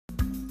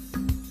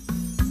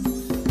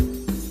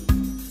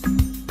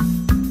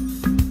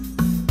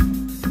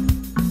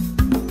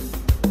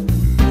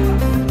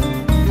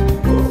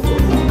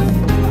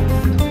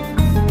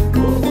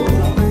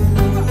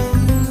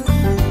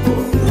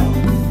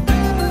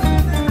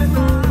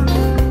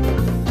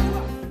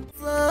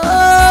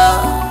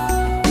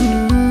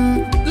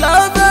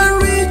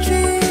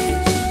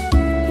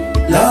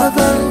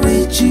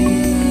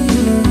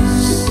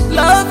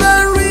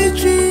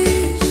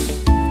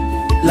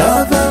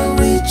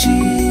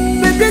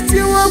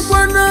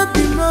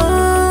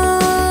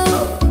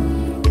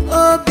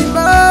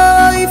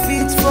If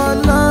it's for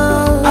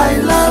love, I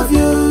love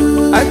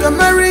you. I can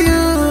marry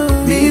you.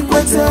 Be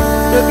better.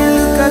 Baby,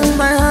 look at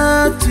my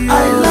heart to you. I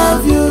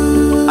love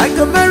you. I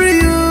can marry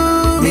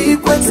you. Be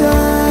better.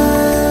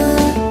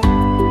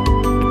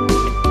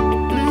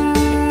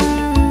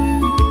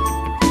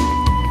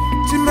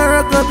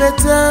 Tomorrow go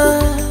better.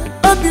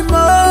 Be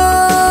more.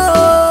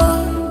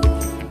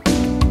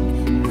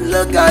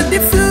 Look at the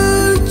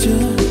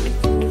future.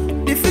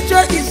 The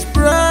future is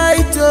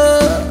brighter.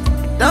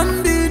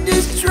 Don't be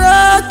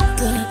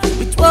distracted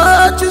with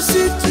what you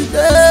see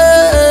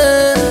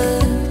today.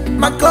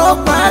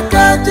 Makopa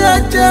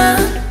kajaja,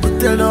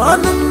 butelo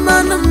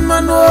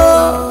anumano.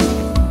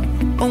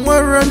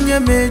 Onwaranya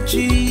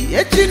meji,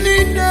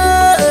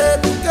 echinina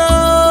ebuka.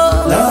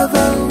 Love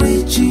and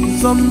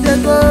riches, some they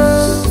go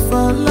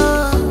for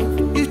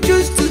love. You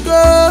choose to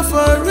go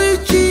for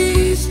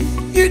riches.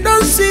 You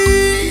don't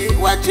see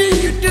what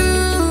you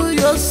do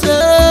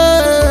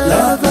yourself.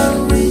 Love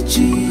and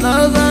riches,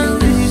 love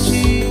and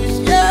riches,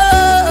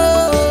 yeah.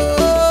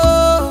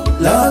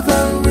 Love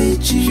and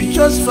riches. You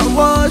just for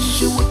what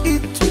she will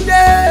eat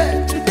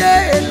today,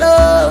 today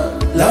alone.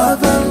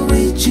 Love and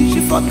riches.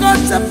 She forgot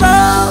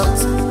about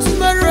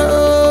tomorrow.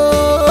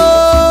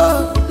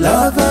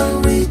 Love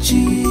and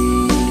riches.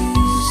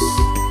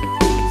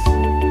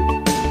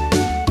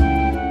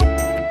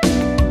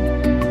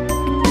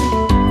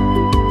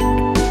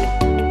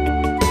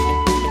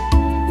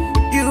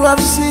 You have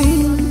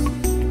seen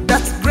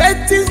that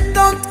great things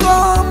don't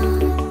come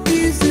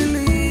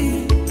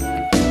easily.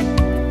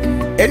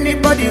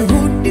 Anybody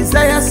who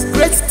desires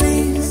great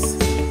things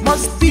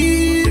must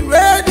be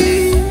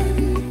ready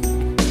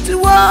to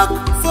work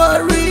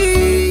for it.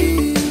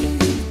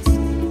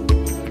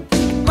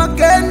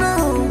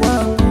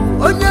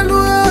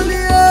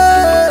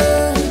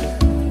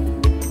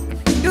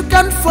 You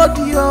can't fold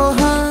your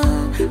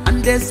hand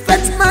and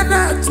expect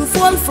manna to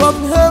fall from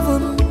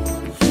heaven.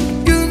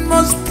 You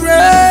must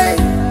pray,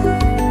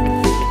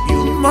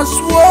 you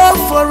must work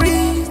for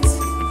it.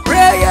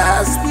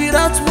 Prayers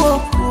without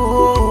work,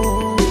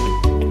 oh,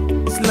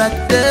 it's like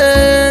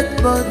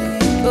dead body.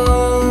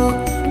 Oh,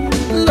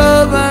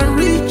 love and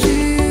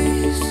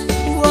riches,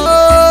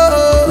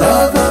 oh,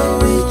 love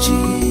and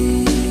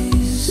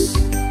riches,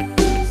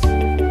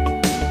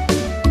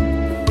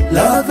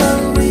 love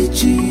and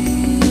riches,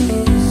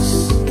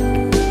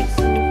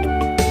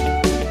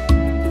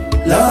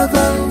 love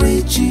and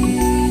riches.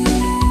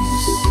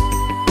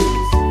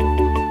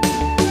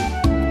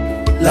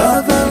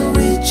 Love and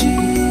riches,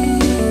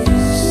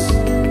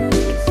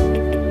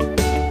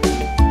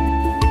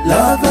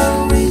 love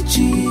and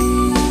riches.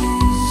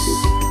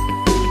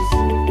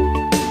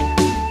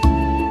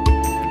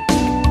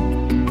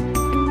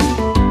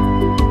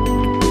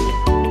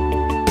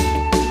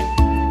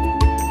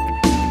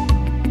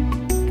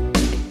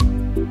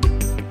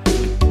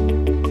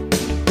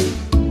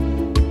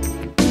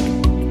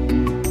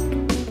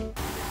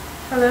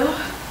 Hello?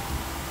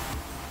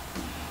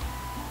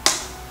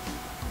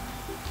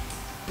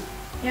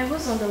 Yeah,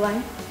 who's on the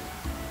line?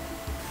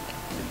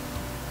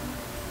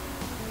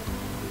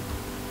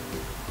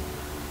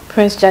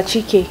 Prince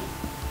Jachike.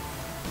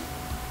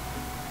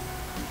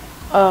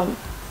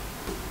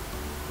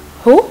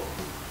 Who?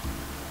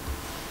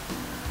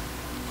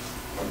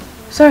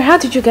 Sorry, how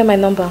did you get my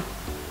number?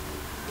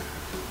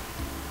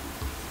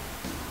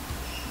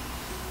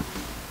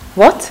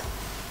 What?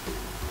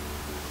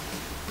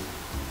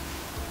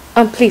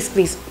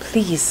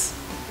 Please.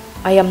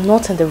 I am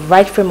not in the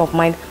right frame of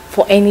mind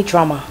for any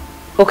drama.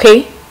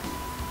 Okay?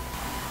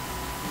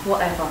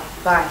 Whatever.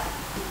 Bye.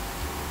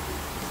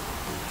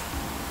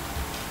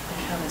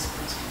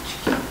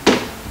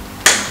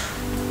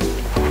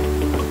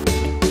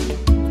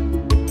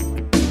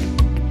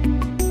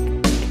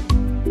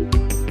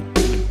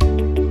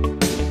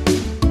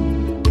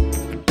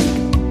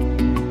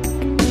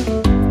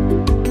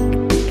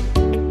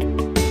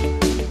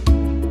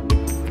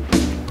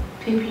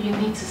 Baby, you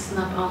need to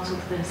snap out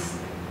of this.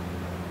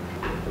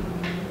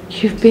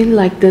 You've been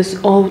like this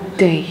all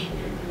day.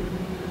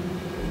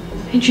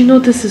 And you know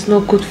this is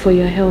not good for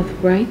your health,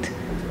 right?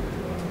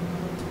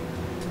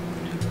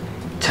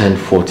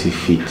 1040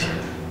 feet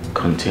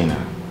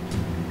container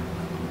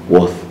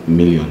worth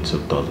millions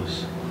of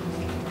dollars.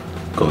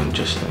 Gone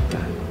just like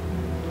that.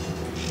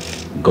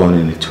 Gone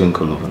in the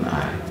twinkle of an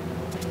eye.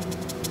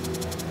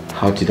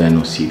 How did I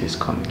not see this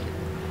coming?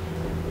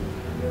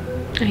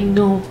 I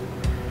know.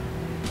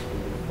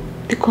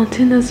 The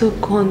containers are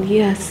gone,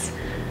 yes.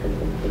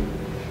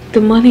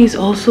 The money is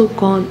also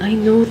gone, I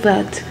know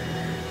that.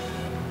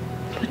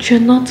 But you're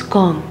not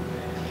gone.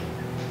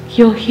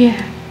 You're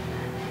here.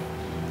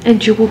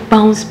 And you will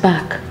bounce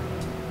back.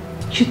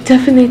 You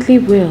definitely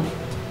will.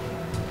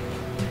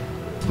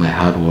 My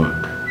hard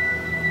work,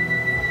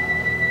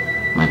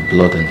 my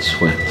blood and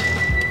sweat,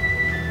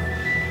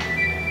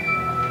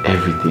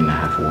 everything I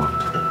have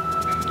worked for.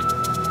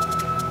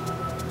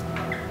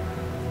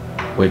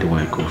 Where do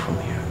I go from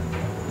here?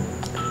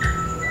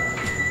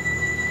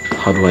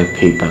 How do I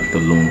pay back the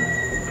loan?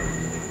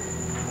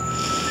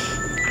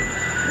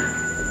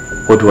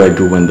 What do I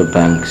do when the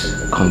banks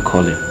come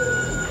calling?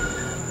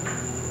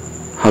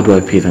 How do I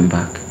pay them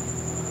back?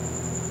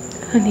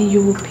 Honey,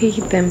 you will pay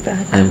them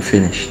back. I'm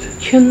finished.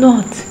 You're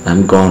not.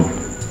 I'm gone.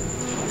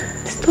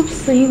 Stop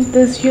saying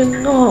this. You're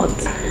not.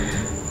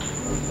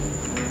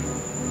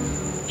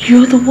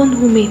 You're the one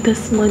who made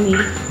this money.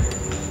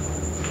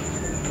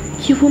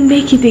 You will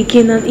make it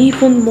again and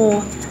even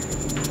more.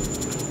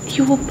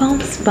 You will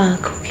bounce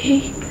back,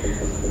 okay?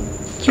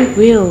 You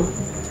will.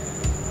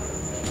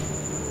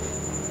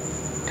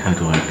 How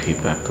do I pay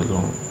back the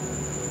loan?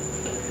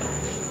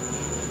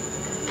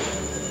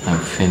 I'm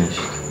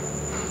finished.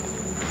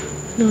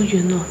 No,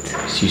 you're not.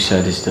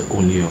 Suicide is the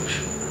only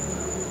option.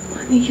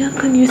 Honey, how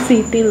can you say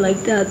a thing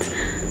like that?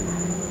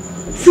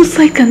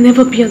 Suicide can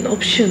never be an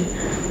option.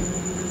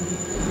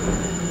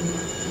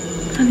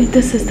 Honey,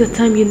 this is the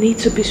time you need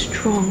to be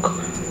strong.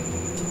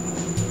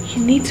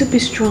 You need to be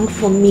strong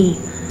for me.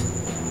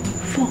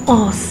 For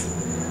us.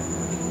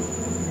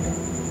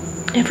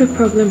 Every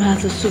problem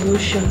has a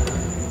solution.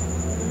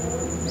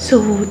 So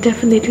we'll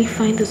definitely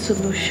find a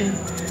solution.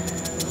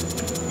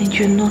 And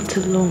you're not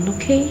alone,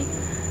 okay?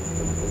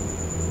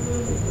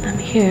 I'm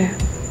here.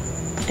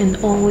 And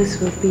always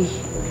will be.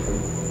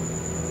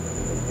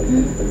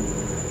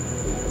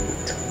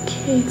 It's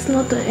okay. It's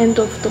not the end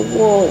of the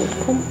world.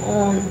 Come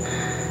on.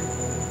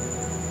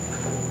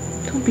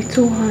 Don't be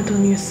too hard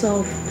on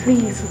yourself,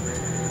 please.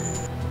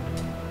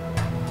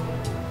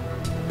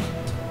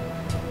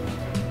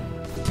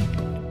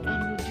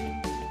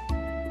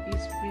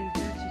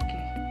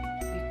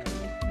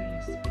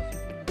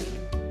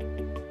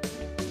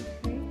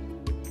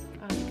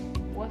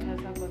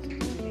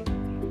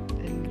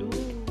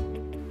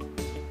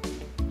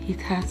 It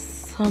has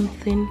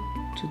something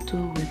to do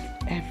with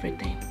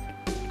everything.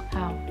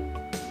 How?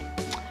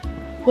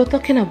 We're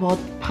talking about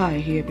power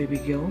here, baby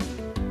girl.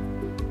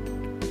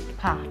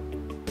 Pa.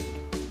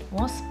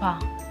 What's pa?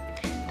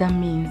 That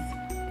means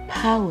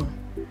power,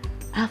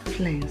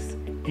 affluence,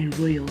 and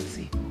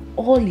royalty,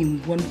 all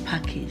in one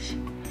package.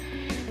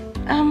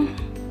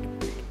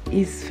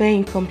 Is fair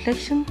in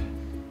complexion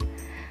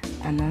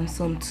and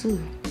handsome too.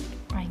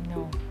 I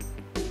know.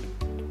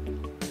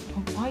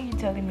 Why are you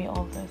telling me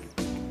all this?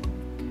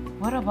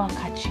 What about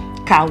Kachi?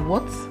 Ka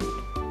what?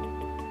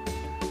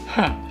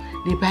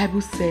 The Bible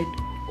said,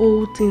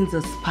 old things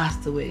has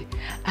passed away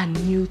and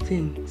new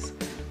things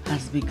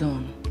has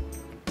begun.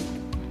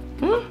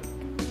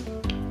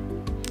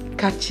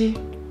 Kachi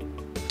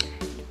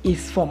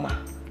is former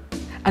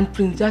and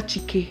Prince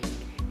Chike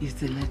is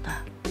the latter.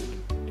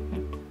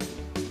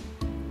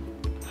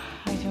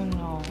 I don't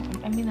know.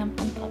 I mean, I'm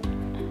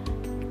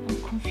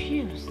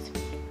confused.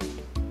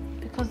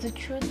 Because the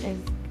truth is,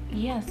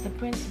 yes, the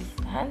prince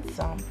is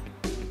handsome.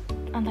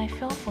 And I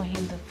fell for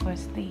him the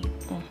first day.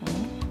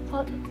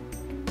 But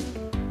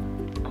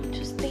I'm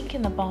just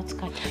thinking about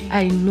Kachi.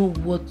 I know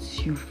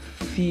what you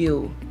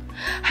feel.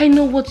 I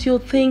know what you're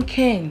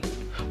thinking.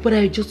 But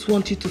I just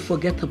want you to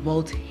forget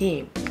about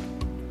him.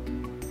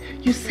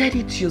 You said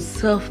it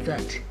yourself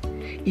that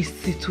his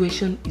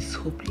situation is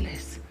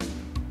hopeless.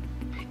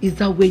 Is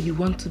that where you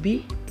want to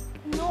be?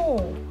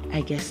 No. I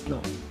guess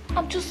not.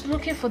 I'm just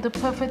looking for the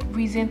perfect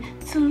reason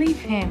to leave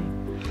him.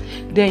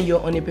 Then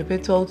you're on a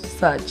perpetual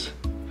search.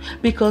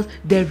 Because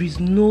there is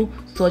no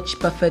such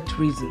perfect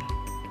reason.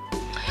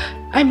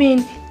 I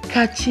mean,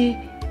 Kachi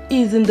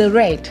is in the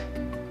red.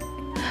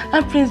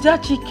 And Prince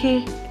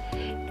Chike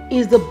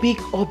is the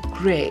big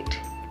upgrade.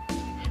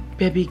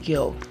 Baby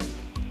girl,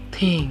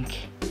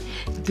 think.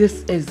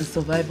 This is the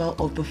survival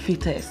of the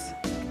fittest.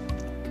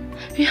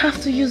 You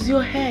have to use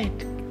your head.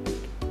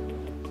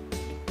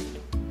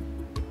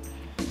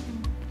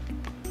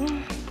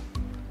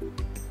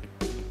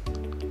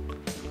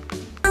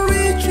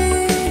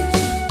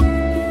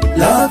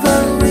 Love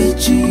and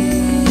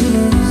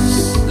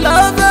riches,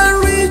 love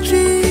and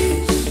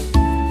riches,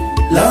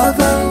 love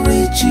and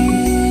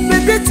riches.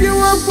 Baby, you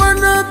want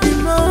wanna be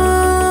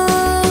more,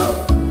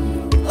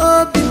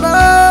 oh be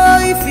more.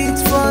 If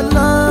it's for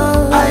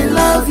love, I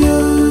love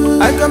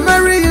you. I can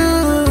marry you,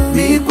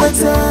 be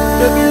better.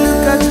 Baby,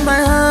 look at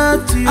my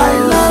heart, to you. I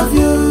love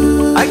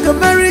you. I can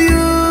marry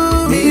you,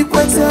 be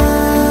better.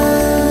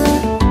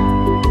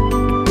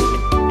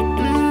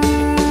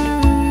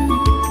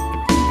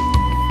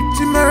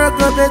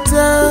 Go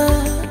better,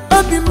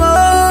 I'll be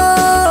more.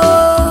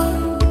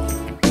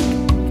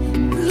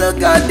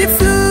 Look at the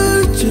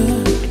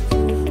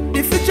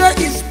future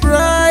is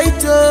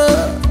brighter.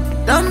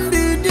 Don't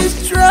be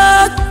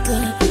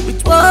distracted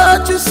with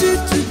what you see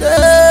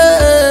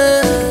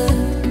today.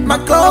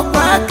 Mako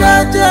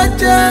paka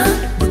jaja,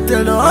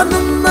 utelo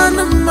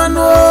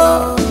anumano.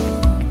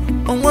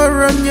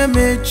 Onwaranya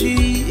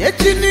mechi,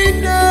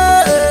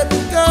 echinida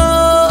ebuka.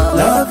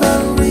 Love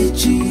and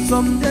riches,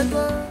 someday.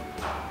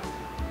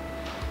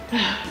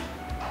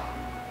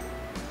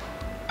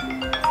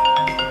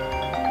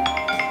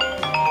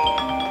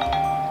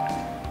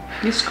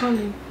 He's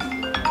calling. I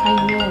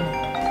know.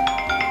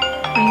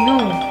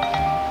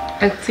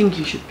 I think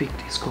you should pick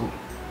this call.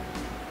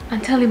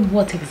 And tell him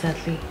what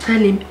exactly? Tell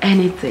him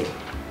anything.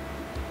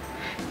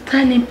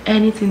 tell him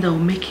anything that will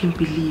make him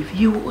believe.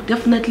 He will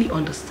definitely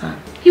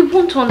understand. He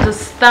won't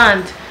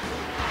understand.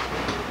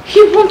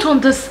 He won't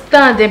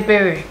understand,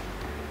 Ebere.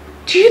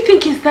 Do you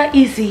think it's that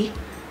easy?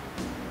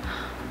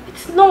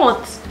 It's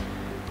not.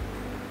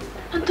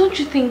 And don't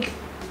you think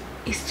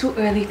it's too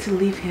early to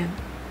leave him?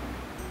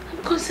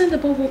 I'm concerned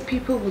about what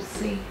people will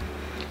say.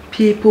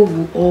 People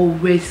will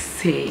always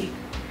say.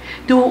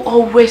 They will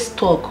always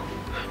talk,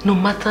 no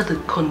matter the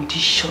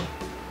condition.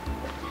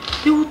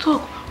 They will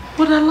talk,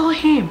 but allow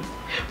him.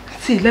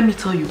 See, let me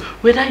tell you,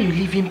 whether you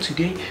leave him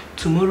today,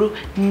 tomorrow,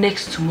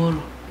 next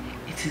tomorrow,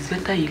 it is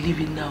better you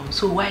leave it now.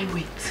 So why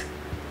wait?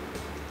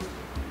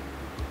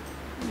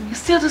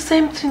 It's still the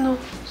same thing, no?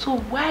 So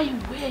why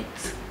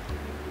wait?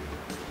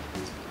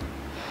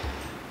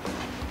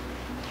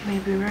 You may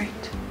be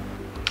right.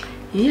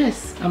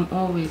 Yes, I'm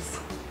always.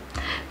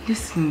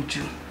 Listen,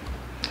 Ju.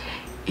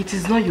 It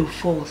is not your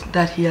fault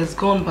that he has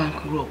gone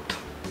bankrupt.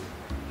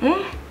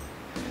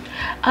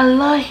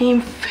 Allow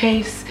him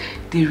face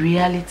the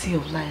reality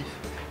of life.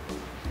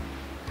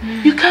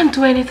 You can't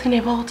do anything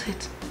about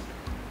it.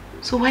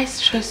 So why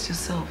stress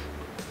yourself?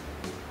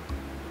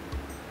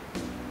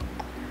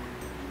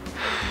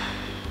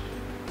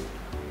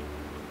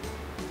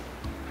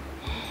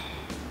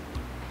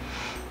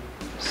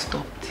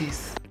 Stop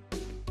this.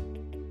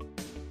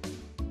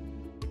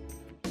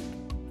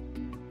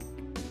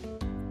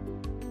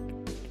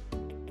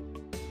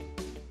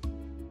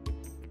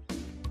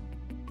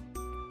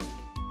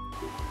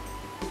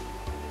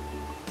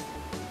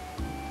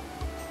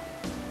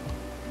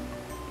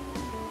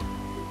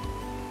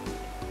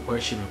 Why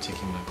is she not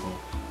taking my call?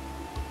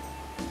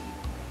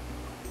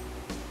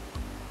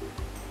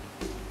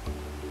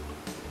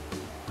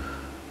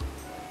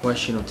 Why is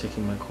she not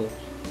taking my call?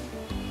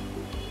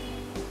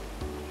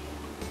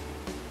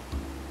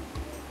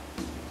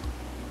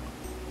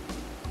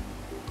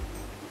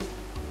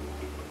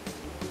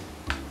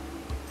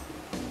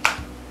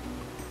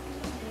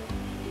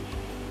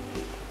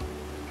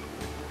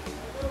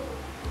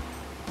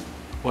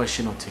 Why is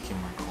she not taking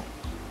my call?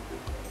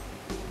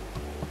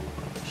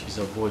 She's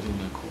avoiding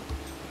my call.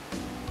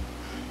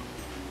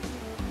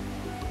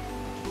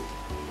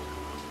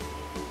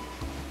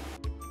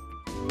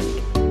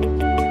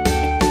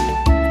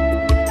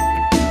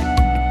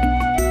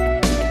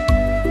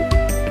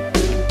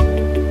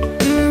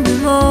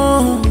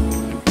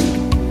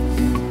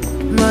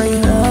 My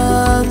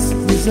heart's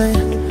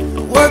desire,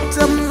 what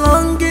I'm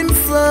longing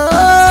for,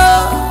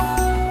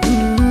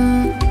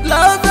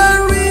 love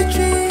and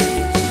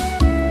riches,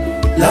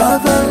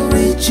 love and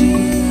riches,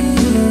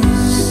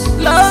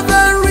 love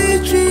and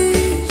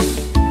riches,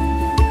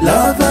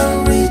 love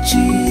and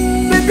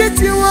riches. Baby,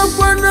 you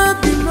wanna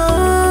be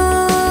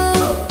more,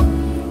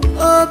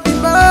 oh be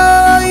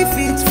more. If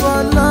it's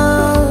for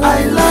love, I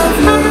love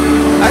you,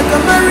 I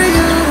can marry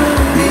you.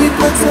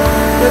 Better.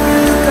 Baby,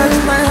 look at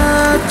my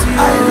heart,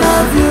 I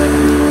love you,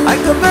 I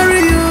can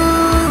marry you,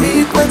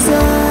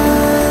 better.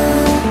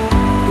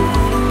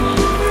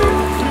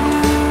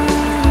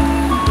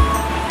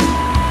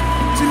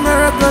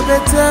 Tomorrow go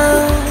better,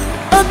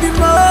 I'll be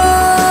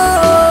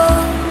more.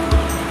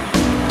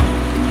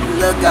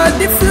 Look at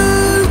the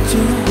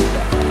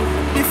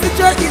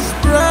future is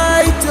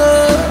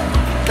brighter.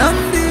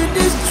 Don't be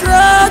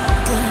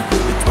distracted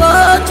with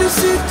what you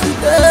see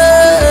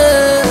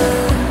today.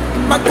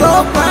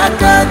 Makopa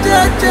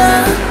kajaja,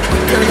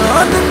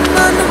 kelona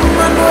mano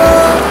mano.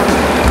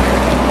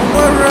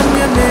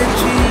 Omoramya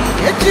meji,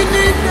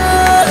 ejinina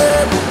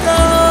ebuka.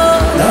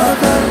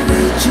 Love and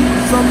riches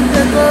from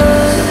the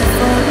God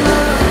for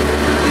love.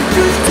 You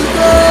choose to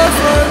go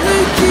for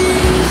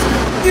riches.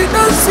 You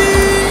don't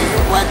see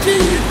what you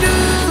do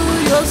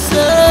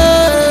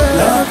yourself.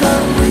 Love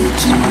and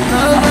riches,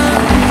 love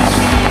and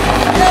riches,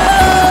 yeah.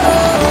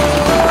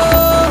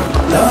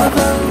 Love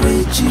and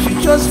riches,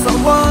 just for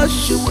what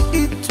she will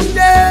eat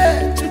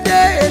today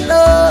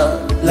alone.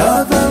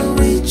 Love and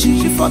riches,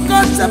 she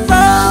forgot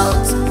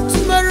about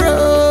tomorrow.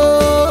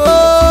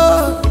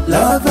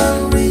 Love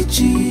and riches.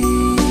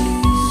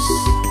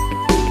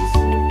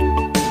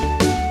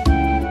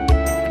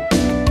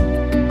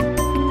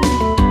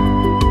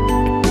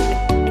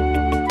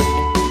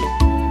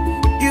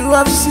 You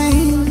have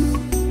seen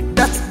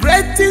that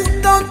great things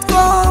don't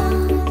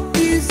come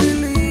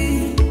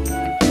easily.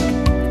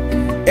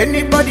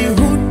 Anybody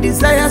who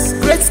desires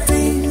great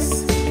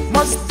things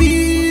must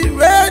be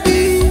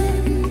ready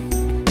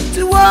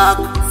to work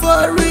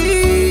for it.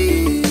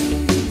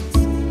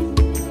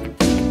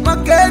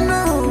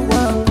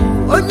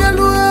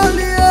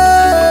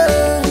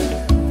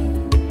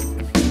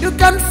 You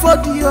can't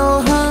fold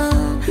your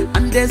hand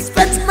and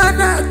expect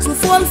manna to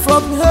fall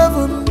from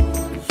heaven.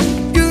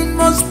 You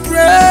must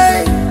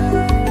pray,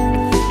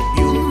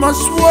 you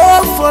must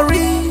work for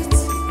it.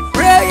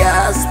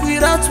 Prayers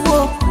without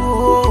work,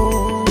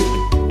 oh,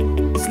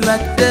 it's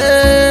like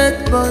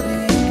dead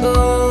body.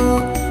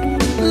 Oh,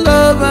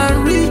 love and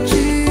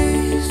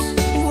riches,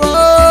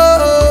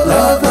 whoa.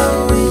 Love and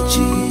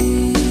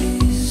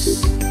riches,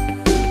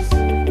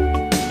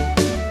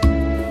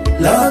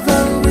 love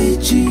and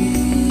riches,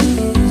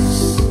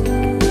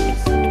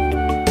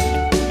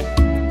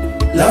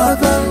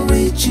 love and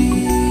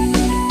riches,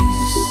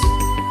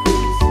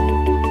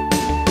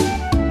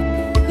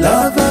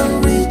 love and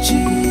riches,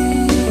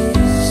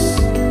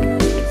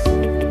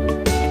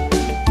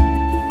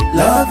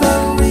 love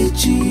and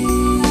riches.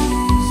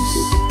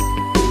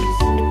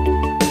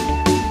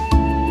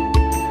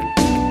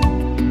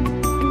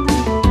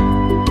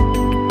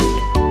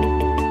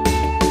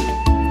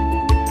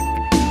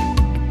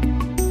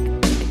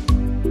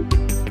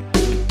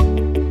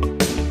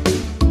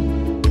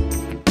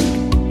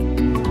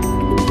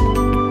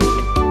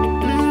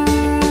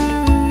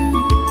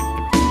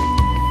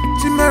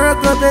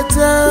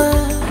 Better,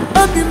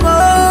 happy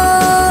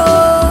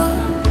more.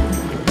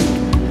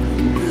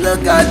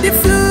 Look at the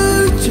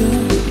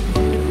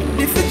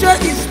future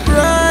is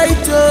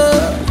brighter.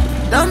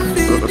 Don't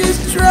be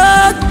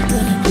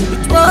distracted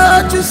with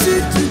what you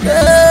see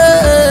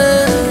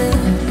today.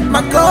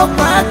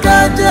 Makopa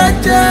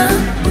kajaja,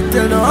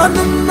 tell no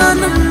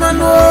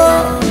man,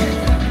 oh,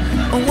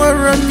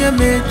 run your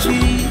mechi,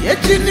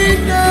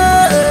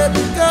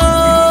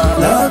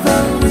 love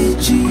and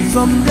riches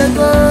from the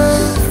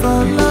girl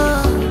for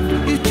love.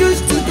 You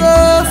choose to go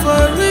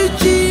for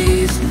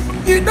riches.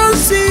 You don't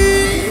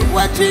see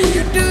what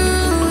you do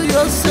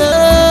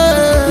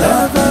yourself.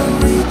 Love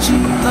and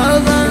riches,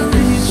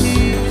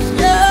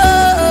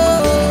 yeah.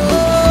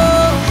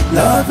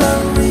 Love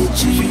and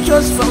riches. You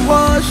just for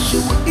what you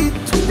will eat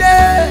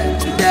today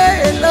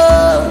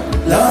alone.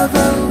 Love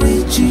and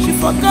riches. You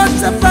forgot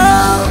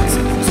about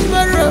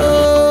tomorrow.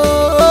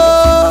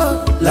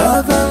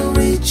 Love and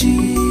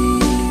riches.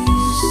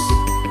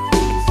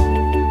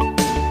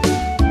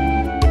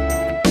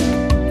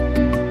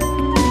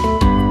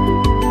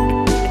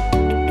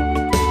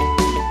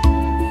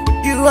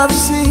 You have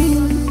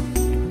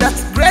seen that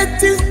great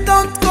things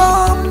don't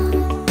come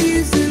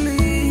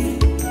easily.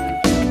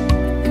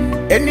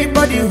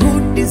 Anybody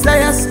who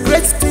desires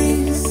great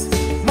things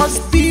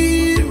must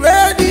be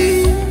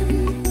ready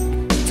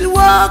to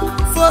work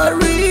for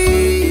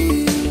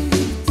it.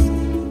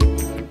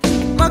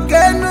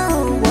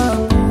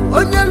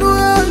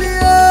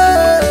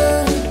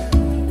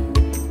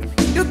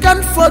 You can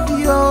fold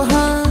your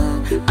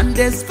hand and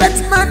expect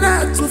manna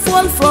to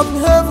fall from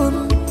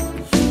heaven.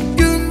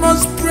 You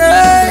must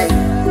pray,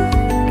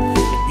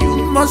 you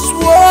must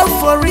work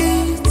for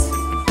it.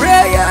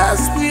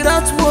 Prayers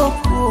without work,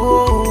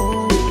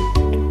 oh,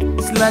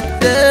 it's like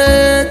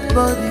dead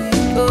body.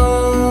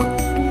 Oh,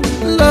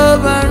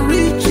 love and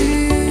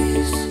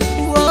riches,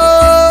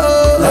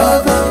 oh,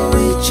 love and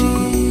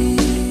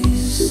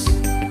riches,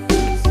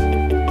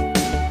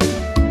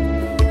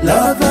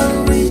 love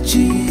and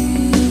riches,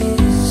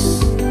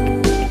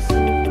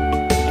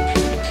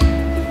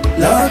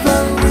 love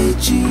and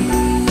riches.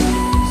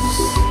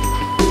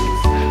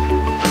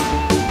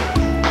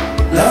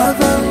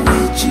 Love and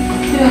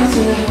riches. Good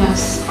afternoon,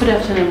 Miss. Good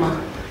afternoon, ma.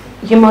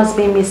 You must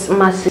be Miss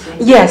Mercy.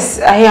 Yes,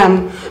 I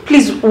am.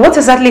 Please, what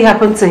exactly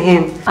happened to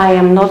him? I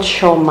am not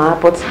sure, ma,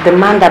 but the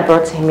man that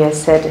brought him here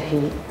said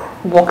he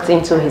walked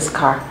into his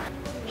car.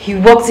 He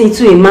walked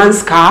into a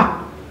man's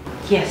car?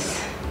 Yes.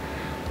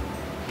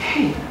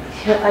 Hey,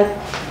 I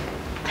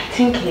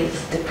think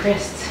he's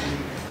depressed.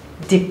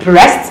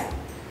 Depressed?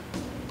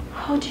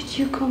 How did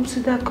you come to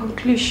that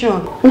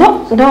conclusion?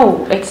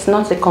 No, it's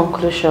not a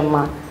conclusion,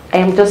 ma. I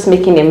am just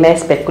making a mere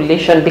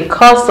speculation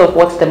because of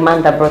what the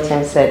man that brought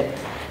him said.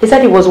 He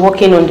said he was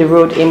walking on the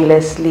road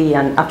aimlessly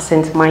and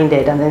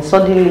absent-minded, and then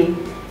suddenly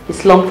he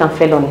slumped and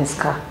fell on his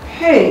car.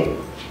 Hey!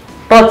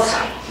 But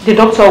the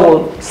doctor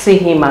will see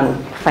him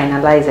and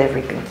finalize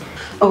everything.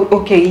 Oh,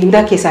 okay. In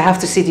that case, I have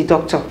to see the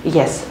doctor.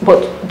 Yes,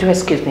 but do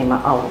excuse me,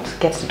 ma. I'll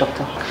get the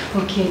doctor.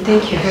 Okay,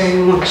 thank you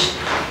very much.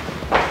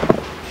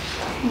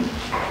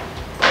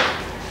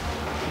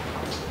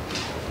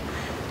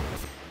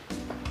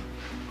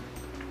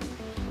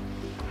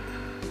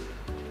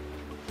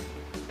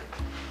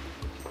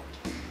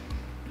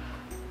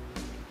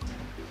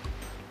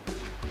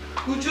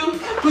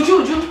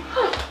 Uju.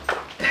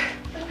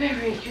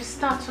 Baby, you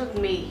startled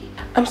me.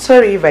 I'm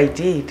sorry if I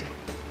did.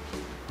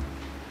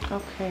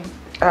 Okay.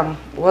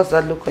 What's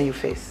that look on your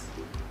face?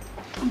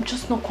 I'm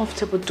just not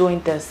comfortable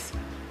doing this.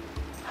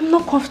 I'm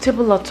not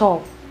comfortable at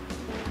all.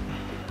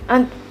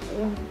 And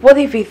what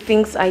if he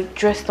thinks I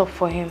dressed up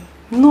for him?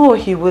 No,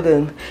 he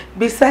wouldn't.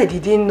 Besides, he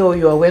didn't know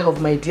you were aware of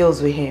my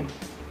deals with him.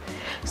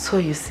 So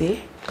you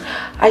see,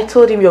 I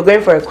told him you're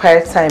going for a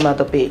quiet time at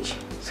the beach.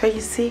 So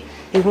you see,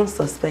 he won't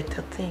suspect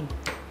a thing.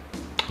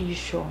 Are you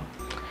sure?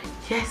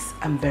 Yes,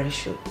 I'm very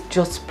sure.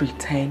 Just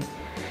pretend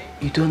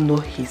you don't know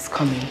he's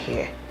coming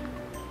here.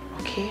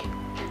 Okay?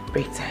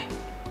 Pretend.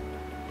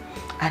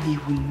 And he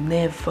will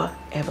never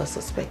ever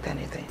suspect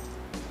anything.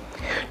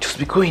 Just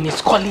be going,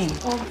 it's calling.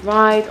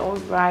 Alright.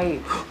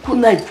 Good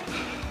night.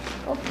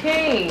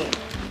 Okay.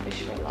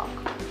 Wish me luck.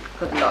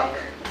 Good luck.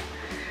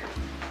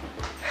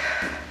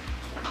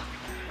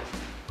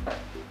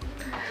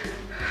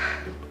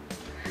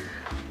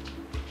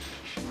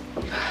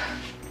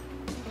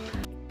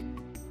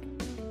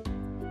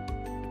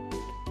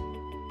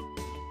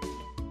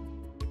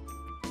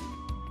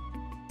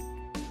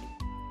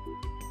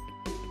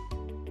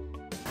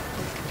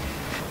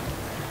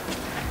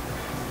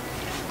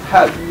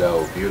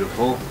 Hello,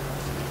 beautiful.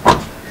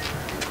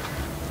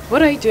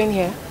 What are you doing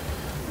here?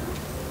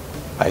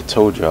 I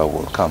told you I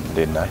will come,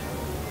 didn't I?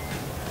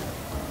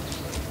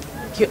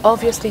 You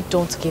obviously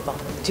don't give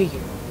up, do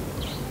you?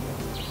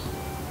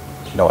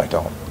 No, I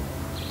don't.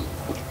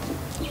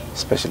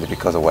 Especially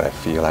because of what I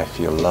feel. I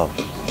feel love.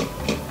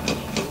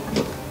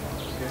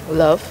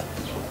 Love?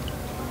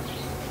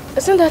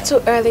 Isn't that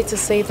too early to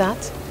say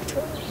that?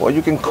 Well,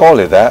 you can call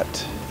it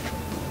that.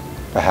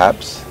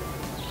 Perhaps.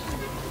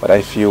 But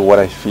I feel what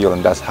I feel,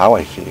 and that's how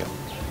I feel.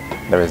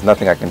 There is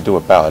nothing I can do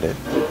about it.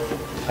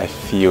 I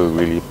feel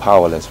really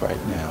powerless right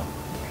now.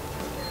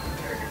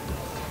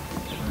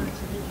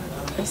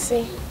 I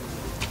see.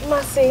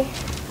 Mercy,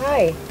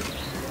 hi.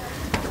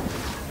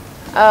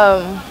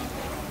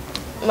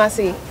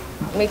 Mercy,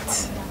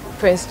 meet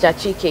Prince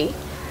Jachike,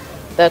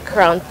 the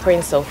Crown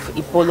Prince of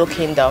Ibolo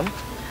Kingdom.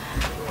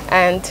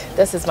 And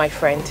this is my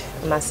friend,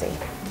 Mercy.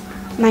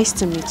 Nice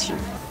to meet you.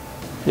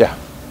 Yeah,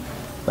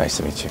 nice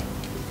to meet you.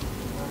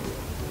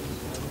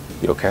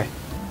 You okay?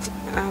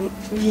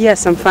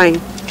 Yes, I'm fine.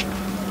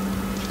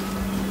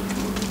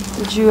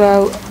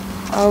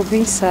 I'll be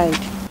inside.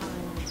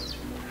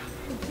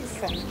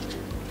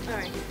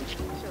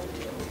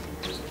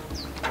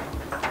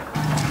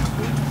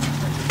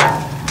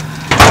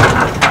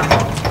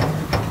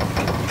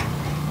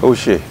 Who is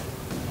she?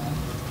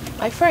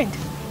 My friend.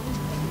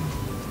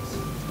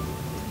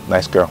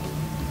 Nice girl.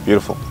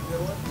 Beautiful.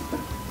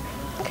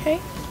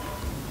 Okay.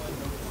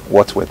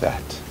 What's with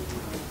that?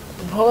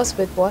 What's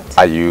with what?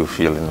 Are you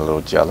feeling a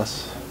little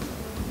jealous?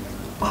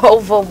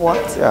 Over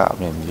what? Yeah, I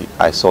mean,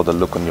 I saw the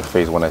look on your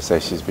face when I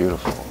said she's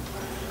beautiful.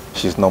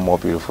 She's no more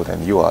beautiful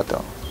than you are,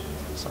 though.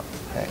 So,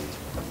 hey.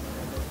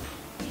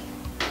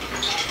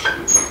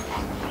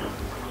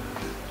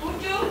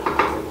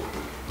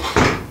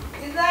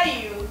 Is that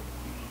you?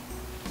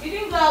 You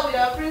didn't go out with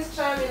our Prince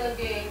Charming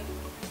again.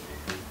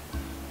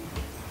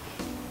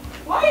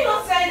 Why are you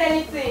not saying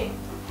anything?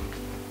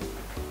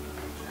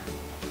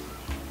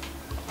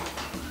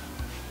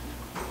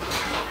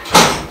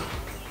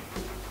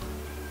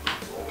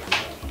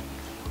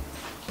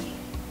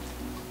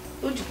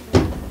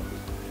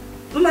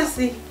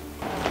 Mercy.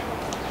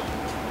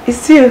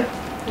 It's you.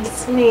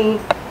 It's me.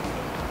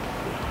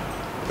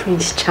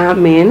 Prince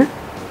Charming.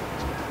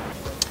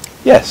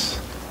 Yes.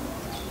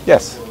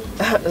 Yes.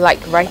 Like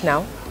right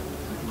now?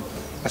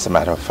 As a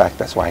matter of fact,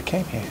 that's why I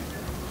came here.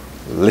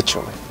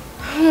 Literally.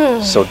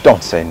 So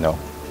don't say no.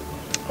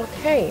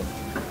 Okay.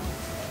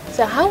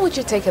 So how would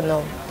you take a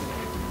no?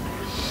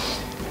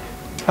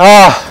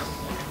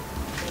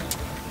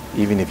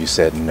 Even if you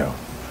said no,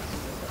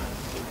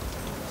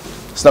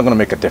 it's not going to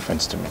make a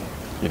difference to me.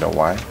 You know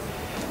why?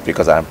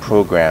 Because I'm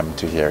programmed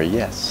to hear a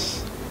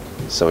yes.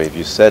 So if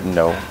you said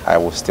no, I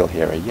will still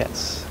hear a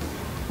yes.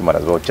 You might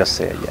as well just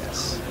say a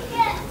yes.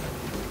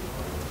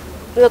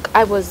 Look,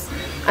 I was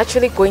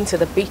actually going to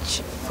the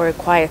beach for a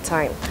quiet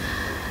time.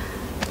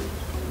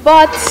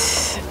 But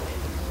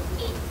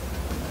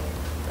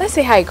let's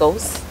see how it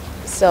goes.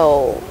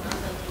 So,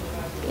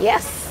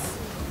 yes.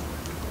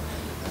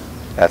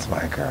 That's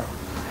my girl.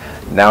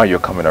 Now you're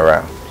coming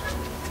around.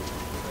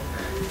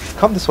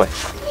 Come this way.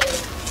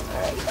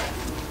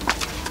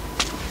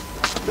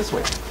 This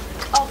way.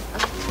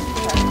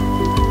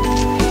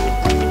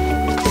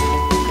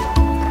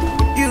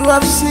 You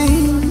have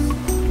seen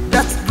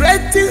that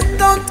great things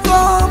don't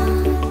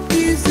come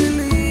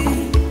easily.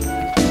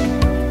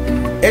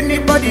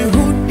 Anybody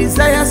who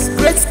desires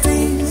great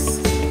things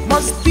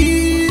must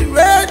be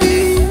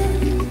ready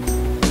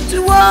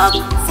to work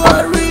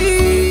for it.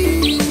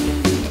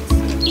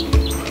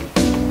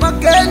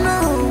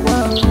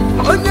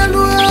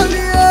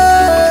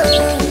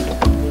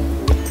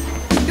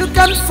 You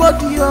can't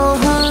fold your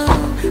hand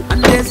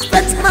and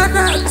expect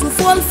manna to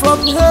fall from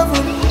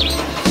heaven.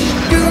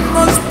 You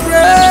must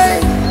pray,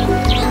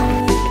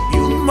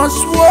 you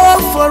must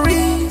work for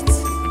it.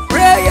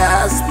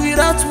 Prayers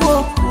without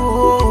work,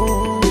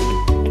 oh,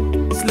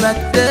 it's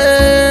like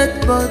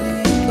dead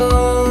body,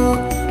 oh.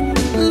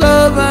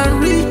 Love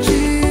and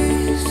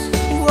riches,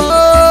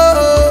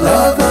 oh.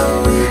 Love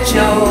and riches.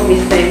 Hello,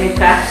 Mr.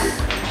 Ifeka.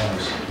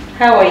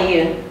 How are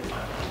you?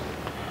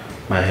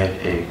 My head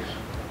aches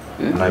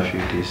and I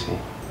feel dizzy.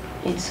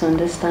 It's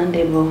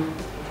understandable,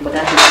 but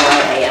that is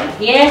why I am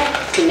here,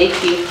 to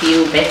make you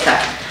feel better.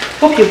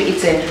 Hope you've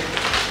eaten.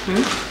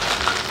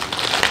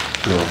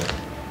 No,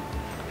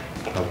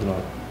 I've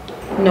not.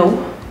 No?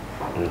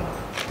 No.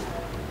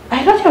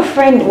 I thought your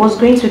friend was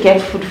going to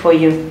get food for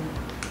you.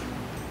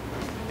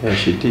 Yeah,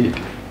 she did.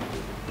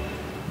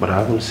 But I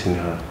haven't seen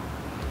her.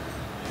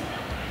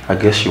 I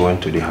guess she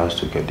went to the house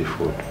to get the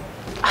food.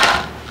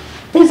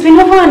 It's been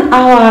over an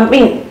hour. I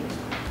mean,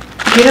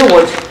 you know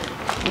what?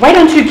 Why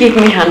don't you give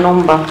me her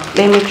number?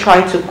 Let me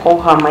try to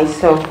call her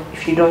myself,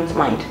 if you don't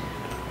mind.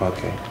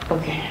 Okay.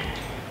 Okay.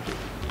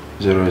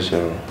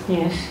 00.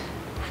 Yes.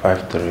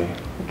 53.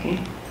 Okay.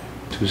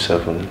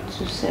 27.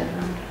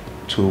 27.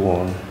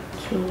 21.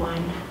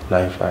 21.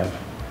 95.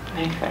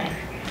 95.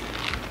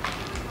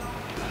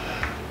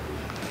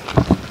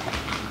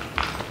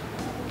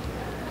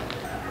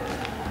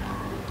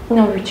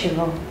 No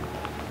reachable.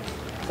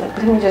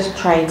 Let me just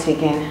try it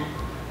again.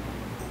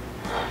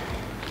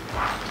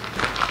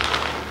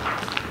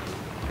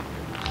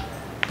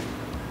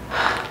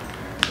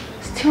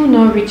 Still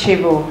not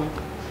reachable.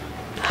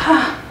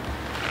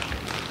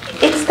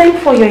 It's time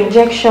for your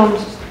injections.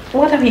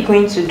 What are we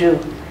going to do?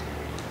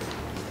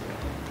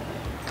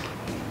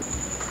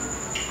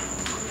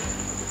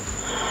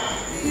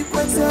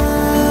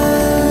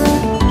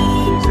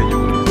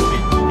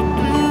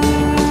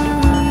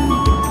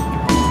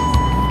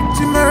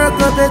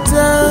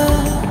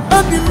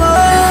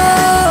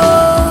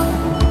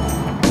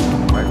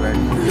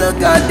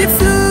 Look at the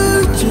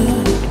future.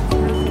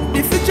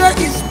 The future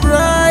is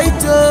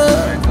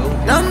brighter.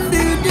 Don't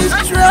be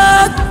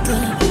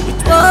distracted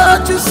with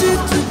what you see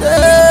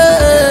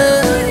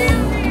today.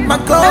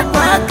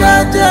 Makopa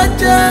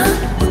kajaja,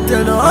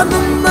 tell on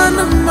man.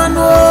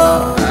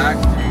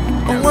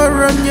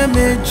 Onye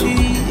meji,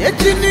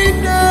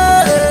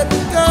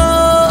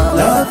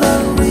 love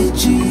and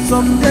riches.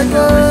 Some they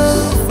go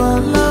for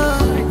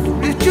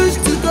love, you choose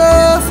to go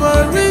for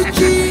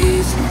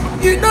riches.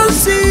 You don't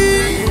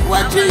see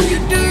what you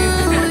do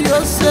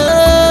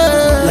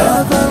yourself.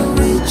 Love and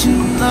riches,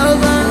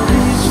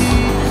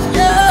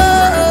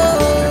 yeah.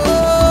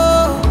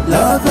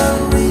 Love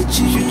and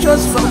riches, you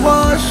just for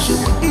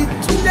worship it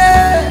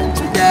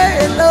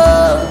today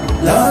alone.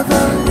 Love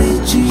and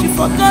riches, you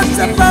forgot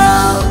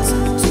about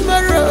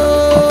tomorrow.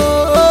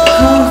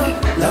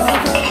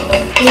 Love and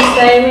riches.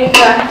 Mr.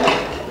 Ifeka,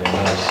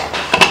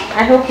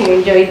 I hope you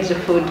enjoyed the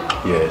food.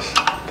 Yes,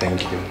 thank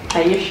you.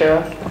 Are you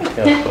sure?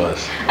 Yeah, of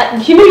course.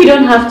 You know you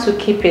don't have to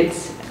keep it.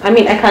 I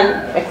mean, I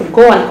could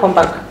go and come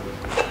back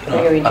for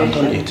your I'm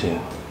injection. done eating.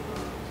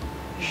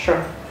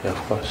 Sure. Yeah,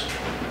 of course.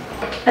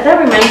 That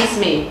reminds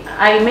me,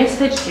 I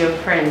messaged your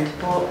friend,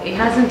 but he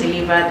hasn't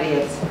delivered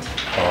yet.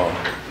 Oh,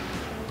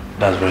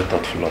 that's very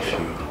thoughtful of you.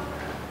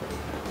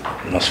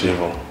 Nurse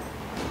Vivo,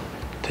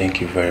 thank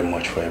you very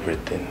much for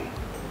everything.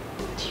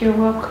 You're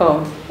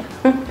welcome.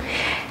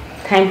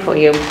 Time for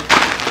your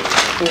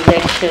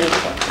injection.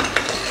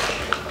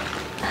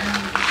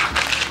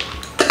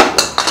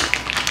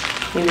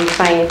 You'll be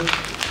fine.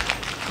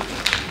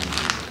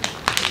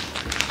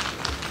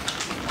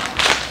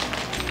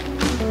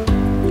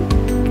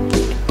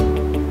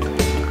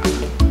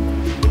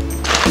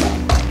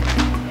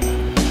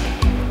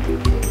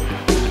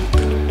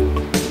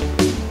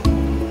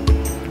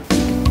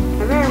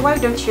 Why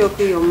don't you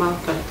open your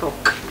mouth and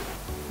talk?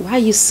 Why are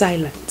you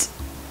silent?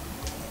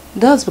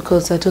 That's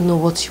because I don't know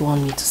what you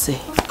want me to say.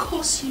 Of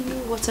course you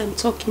know what I'm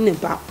talking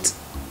about.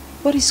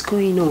 What is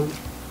going on?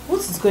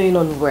 What is going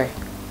on where?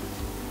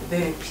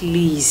 There,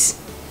 please.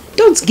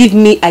 Don't give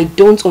me I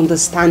don't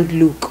understand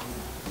look.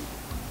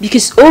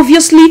 Because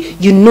obviously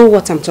you know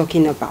what I'm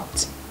talking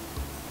about.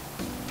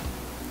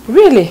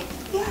 Really?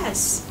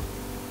 Yes.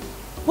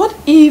 What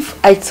if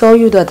I tell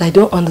you that I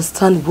don't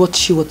understand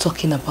what you were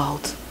talking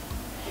about?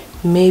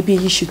 Maybe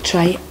you should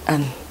try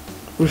and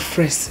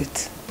rephrase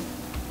it.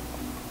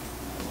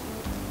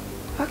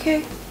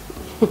 Okay.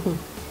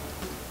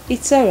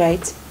 It's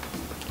alright.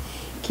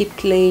 Keep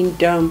playing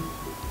dumb.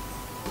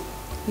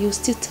 You'll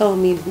still tell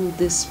me who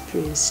this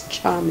Prince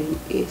Charming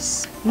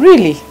is.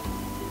 Really?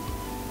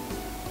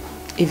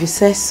 If you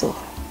say so.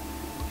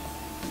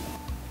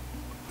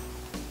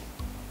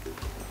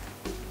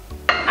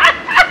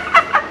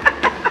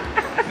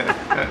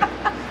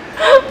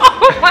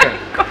 Oh my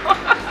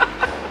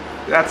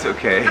God! That's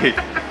okay.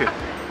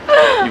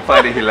 You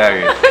find it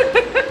hilarious.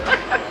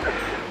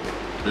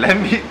 Let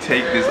me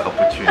take this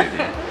opportunity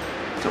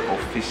to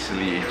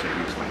officially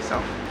introduce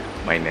myself.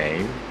 My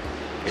name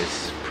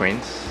is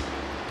Prince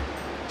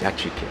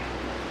Jachike,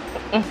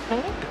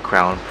 the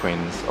Crown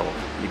Prince of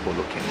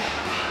Eluke.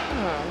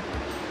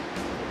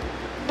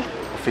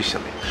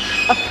 Officially.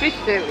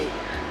 Officially.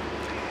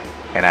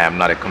 And I am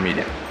not a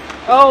comedian.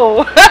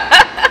 Oh.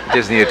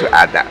 Just needed to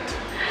add that.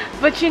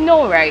 But you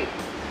know, right?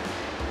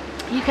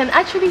 You can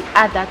actually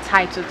add that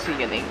title to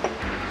your name.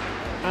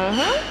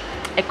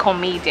 A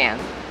comedian.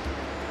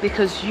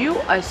 Because you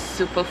are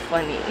super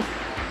funny.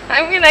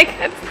 I mean, I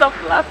can't stop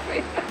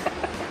laughing.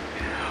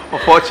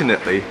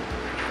 Unfortunately,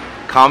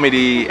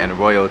 comedy and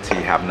royalty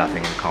have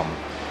nothing in common.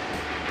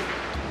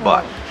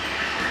 But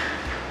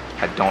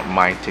I don't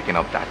mind taking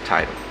up that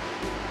title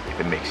if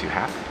it makes you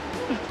happy.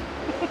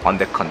 On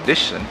the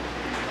condition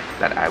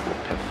that I will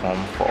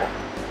perform for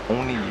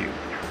only you,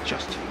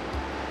 just you,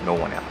 no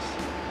one else.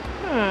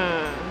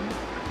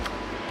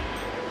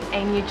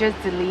 And you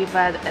just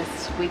delivered a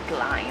sweet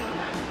line.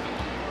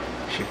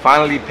 She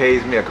finally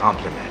pays me a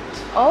compliment.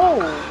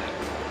 Oh,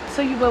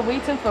 so you were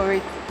waiting for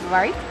it,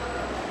 right?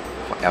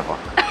 Forever.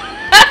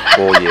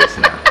 4 years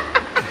now.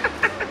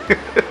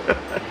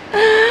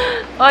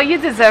 Well, you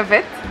deserve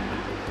it.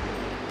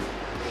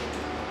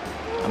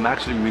 I'm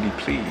actually really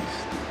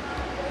pleased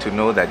to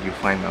know that you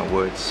find my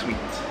words sweet.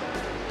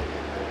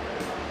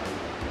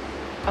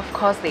 Of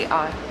course they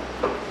are.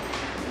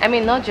 I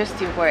mean, not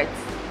just your words.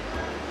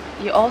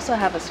 You also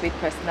have a sweet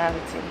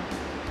personality.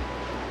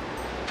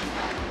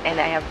 And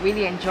I have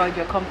really enjoyed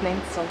your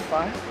compliments so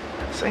far.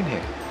 Same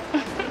here.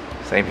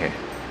 Same here.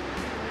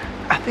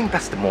 I think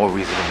that's the more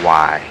reason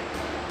why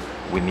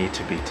we need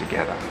to be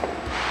together.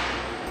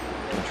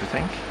 Don't you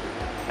think?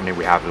 I mean,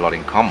 we have a lot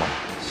in common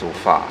so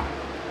far.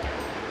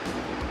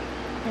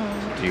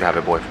 Do you have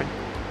a boyfriend?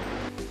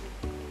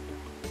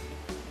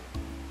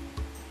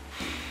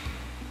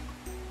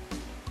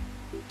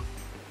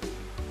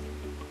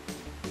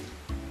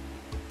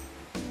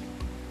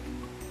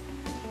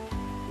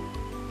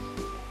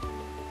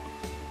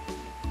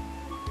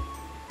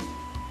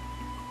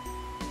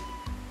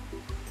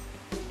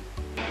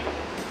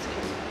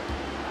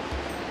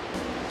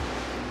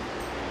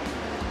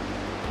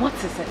 What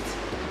is it?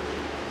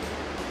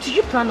 Do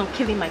you plan on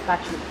killing my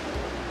battery?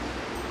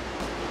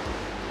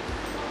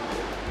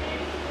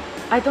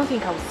 I don't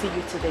think I will see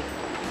you today.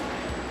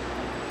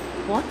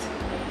 What?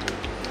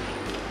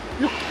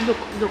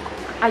 Look.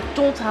 I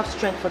don't have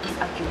strength for this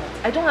argument.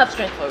 I don't have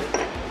strength for it.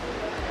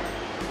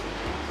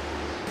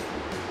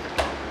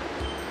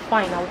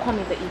 Fine, I will come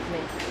in the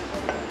evening.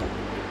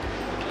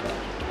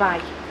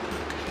 Bye.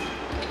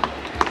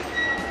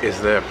 Is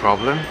there a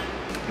problem?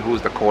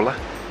 Who's the caller?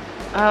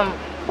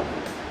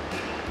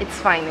 It's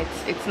fine.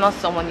 It's not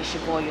someone you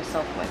should bore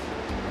yourself with.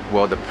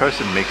 Well, the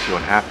person makes you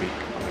unhappy.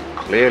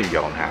 Clearly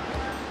you're unhappy.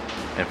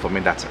 And for me,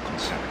 that's a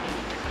concern.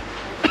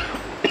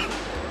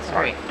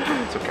 Sorry.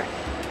 It's okay.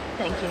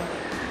 Thank you.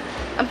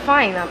 I'm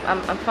fine.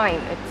 I'm fine.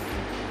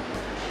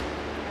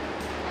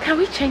 Can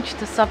we change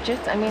the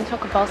subject? I mean,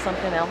 talk about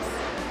something else.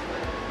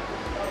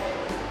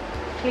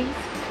 Please?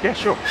 Yeah,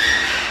 sure.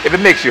 If it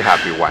makes you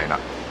happy, why not?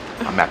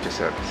 I'm at your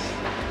service.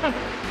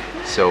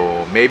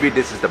 So maybe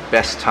this is the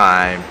best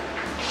time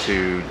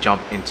to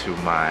jump into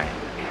my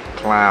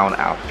clown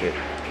outfit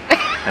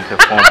and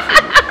perform for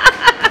you.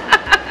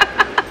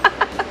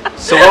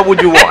 So what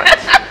would you want?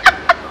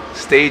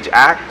 Stage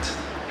act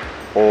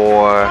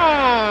or...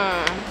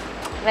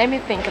 Let me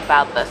think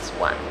about this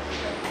one.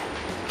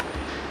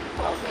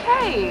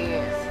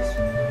 Okay.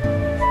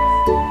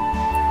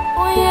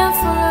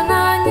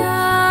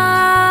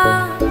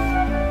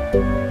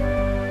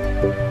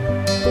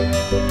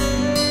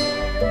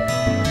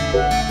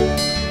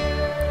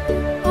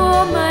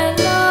 Oh my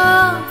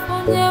love,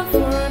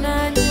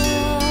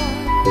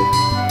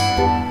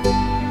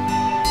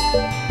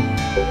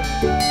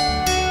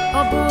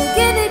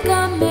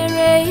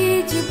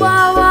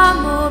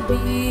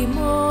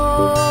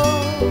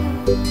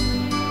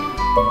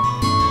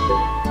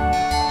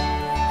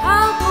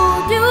 how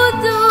could you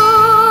do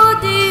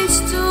this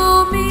to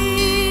me?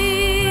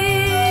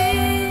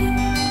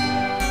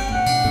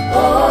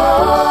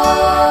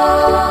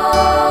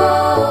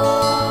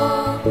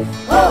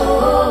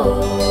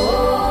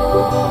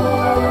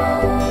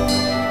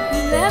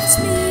 You left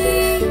me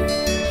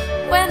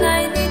when I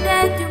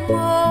needed you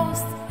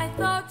most. I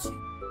thought you...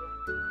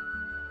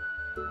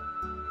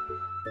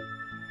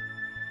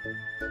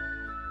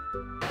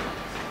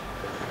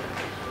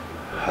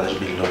 Has it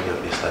been long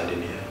you've been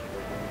standing here?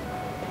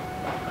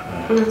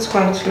 It's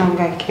quite long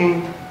I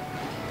came.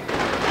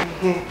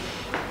 Here.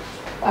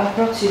 I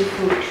brought you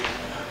food.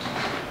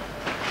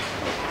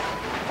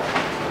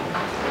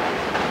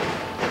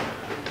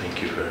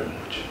 Thank you very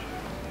much.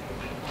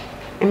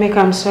 Emeka,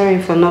 I'm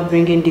sorry for not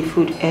bringing the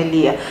food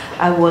earlier.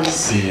 I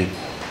was... Babe,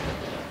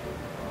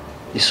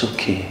 it's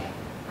okay.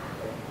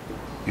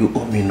 You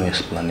owe me no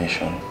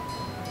explanation.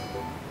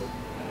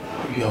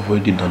 You have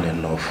already done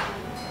enough.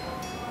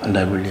 And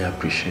I really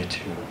appreciate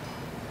you.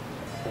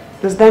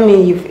 Does that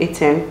mean you've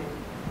eaten?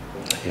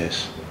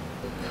 Yes.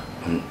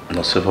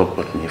 Noseva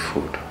brought me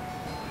food.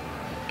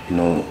 You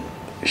know,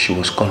 she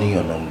was calling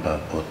your number,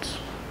 but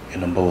your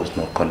number was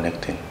not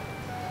connecting.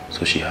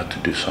 So she had to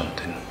do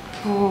something.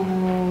 Oh,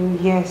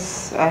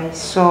 yes. I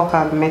saw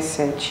her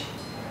message.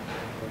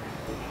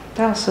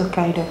 That's so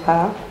kind of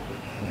her.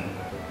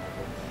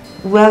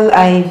 Well,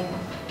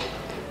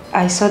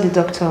 I saw the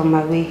doctor on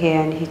my way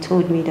here and he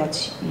told me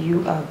that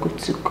you are good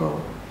to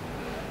go.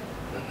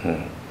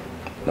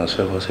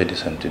 Noseva said the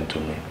same thing to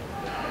me.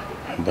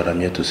 But I'm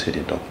here to see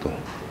the doctor.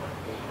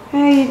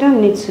 Hey, you don't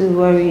need to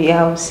worry.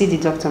 I'll see the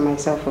doctor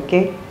myself,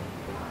 okay?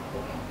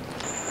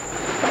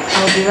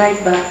 I'll be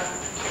right back.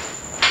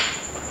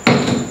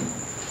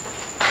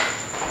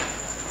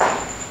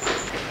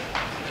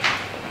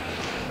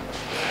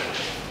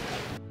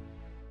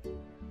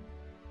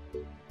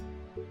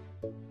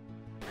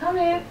 Come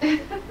in.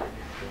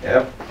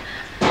 Yep.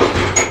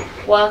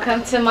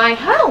 Welcome to my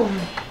home.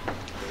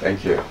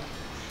 Thank you.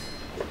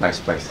 Nice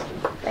place.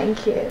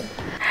 Thank you.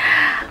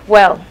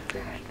 Well,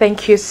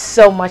 thank you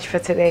so much for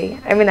today.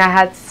 I mean, I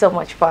had so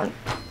much fun.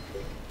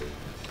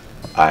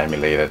 I'm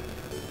elated.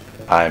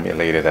 I'm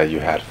elated that you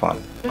had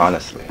fun,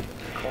 honestly.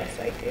 Of course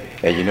I did.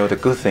 And you know, the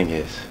good thing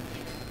is,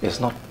 it's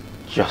not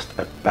just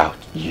about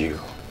you.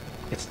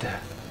 It's the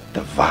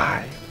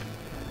vibe,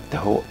 the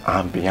whole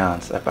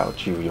ambiance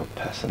about you, your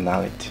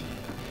personality.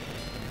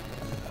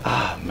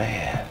 Ah,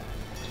 man.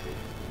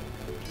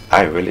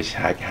 I really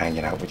like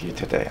hanging out with you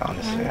today,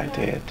 honestly, I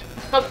did.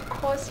 Of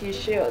course you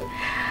should.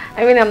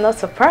 I mean, I'm not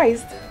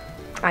surprised.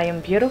 I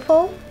am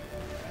beautiful,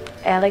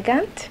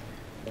 elegant.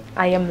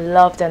 I am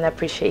loved and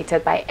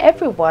appreciated by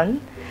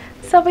everyone.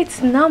 So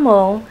it's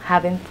normal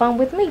having fun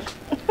with me.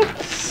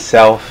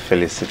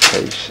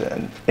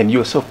 Self-felicitation. And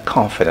you're so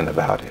confident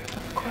about it.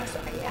 Of course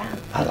I am.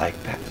 I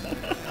like that.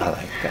 I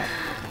like that.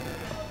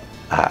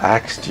 I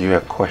asked you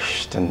a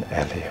question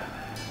earlier,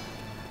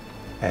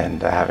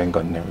 and I haven't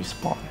gotten a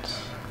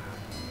response.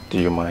 Do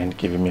you mind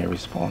giving me a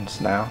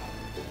response now?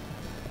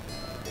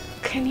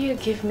 Can you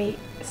give me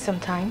some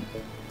time?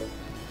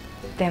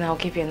 Then I'll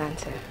give you an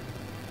answer.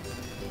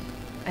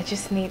 I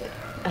just need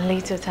a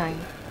little time.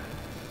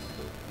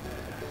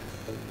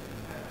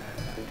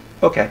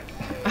 Okay.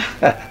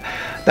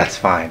 That's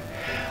fine.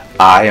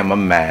 I am a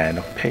man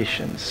of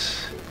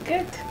patience.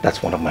 Good.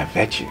 That's one of my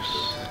virtues.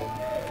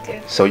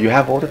 Good. So you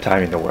have all the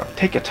time in the world.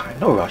 Take your time.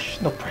 No rush.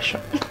 No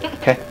pressure.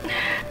 Okay?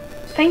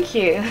 Thank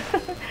you.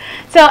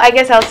 So I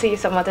guess I'll see you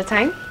some other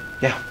time.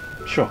 Yeah,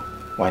 sure.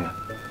 Why not?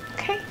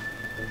 Okay.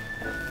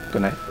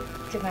 Good night.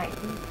 Good night.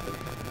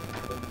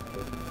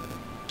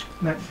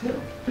 Night. Good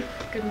night.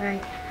 Good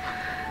night.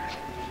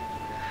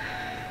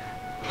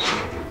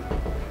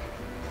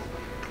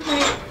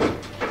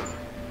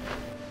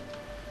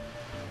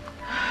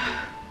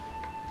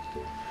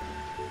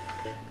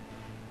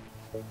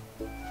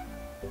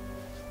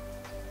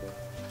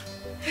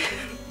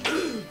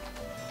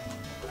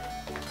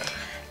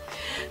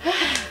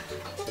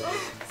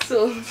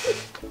 So,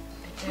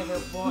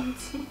 what?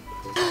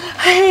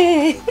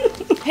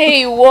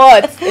 Hey,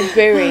 what?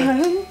 Very.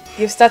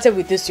 You've started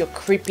with this your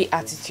creepy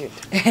attitude.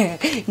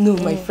 No,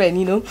 my friend,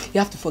 you know, you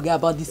have to forget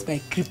about this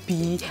my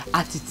creepy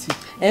attitude.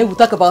 And we'll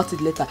talk about it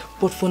later.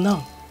 But for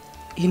now,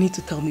 you need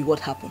to tell me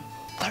what happened.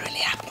 What really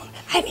happened?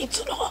 I need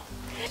to know.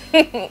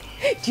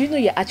 Do you know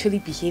you're actually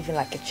behaving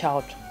like a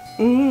child?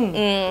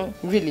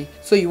 Really?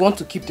 So you want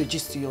to keep the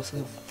gist to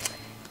yourself?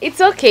 It's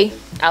okay.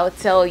 I'll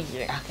tell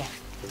you. Okay.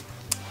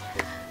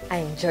 I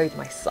enjoyed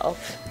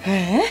myself.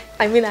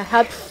 I mean, I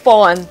had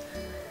fun.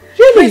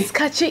 Really? Prince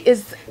Kachi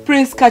is...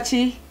 Prince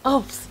Kachi?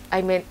 Oops,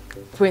 I meant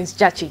Prince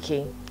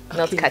Jachiki,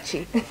 not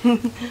Kachi.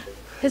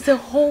 He's a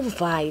whole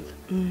vibe.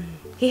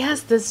 He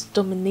has this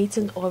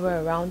dominating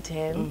aura around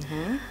him.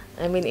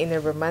 I mean, in a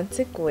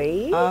romantic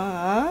way.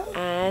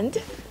 And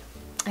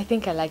I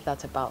think I like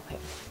that about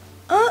him.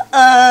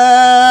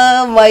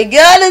 My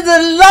girl is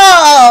in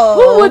love!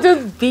 Who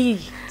wouldn't be?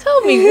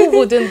 Tell me, who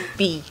wouldn't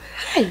be?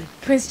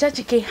 Prince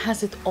Jachike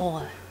has it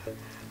all.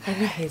 I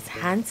mean, he's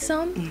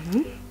handsome,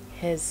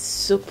 he's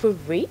super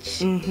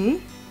rich,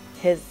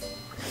 he's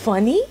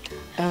funny,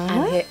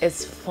 and he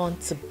is fun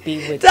to be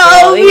with.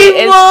 Tell me he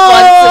is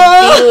fun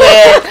to be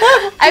with.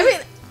 I mean,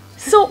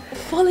 so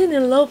falling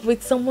in love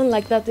with someone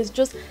like that is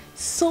just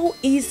so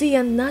easy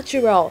and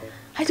natural.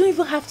 I don't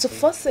even have to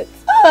fuss it.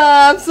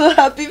 I'm so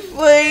happy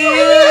for you.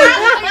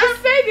 You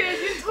said it.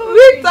 You told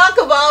We me. talk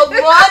about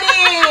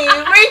money,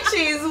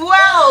 riches,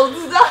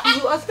 wealth.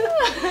 That's what.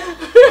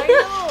 I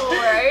know,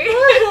 right?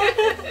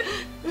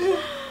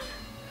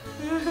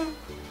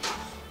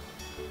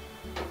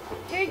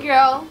 Hey,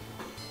 girl.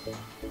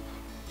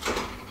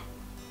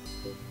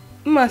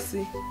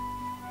 Mercy,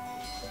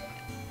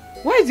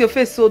 why is your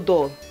face so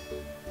dull?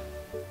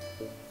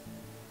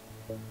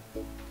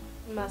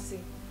 Mercy.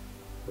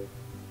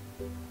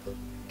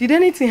 Did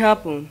anything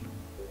happen?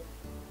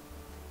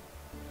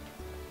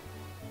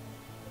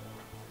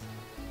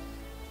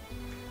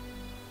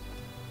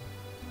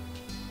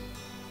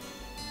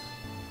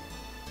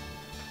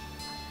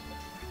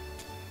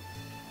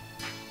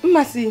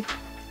 Mercy.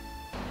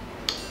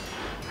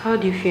 How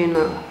do you feel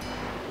now?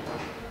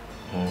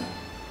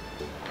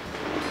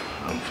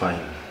 I'm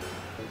fine.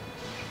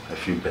 I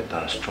feel better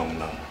and strong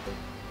now.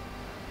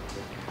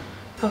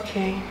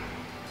 Okay.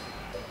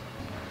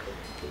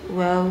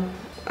 Well,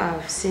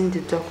 I've seen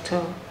the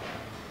doctor.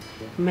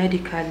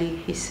 Medically,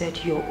 he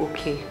said you're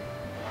okay.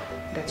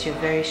 That you're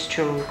very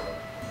strong.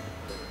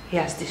 He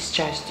has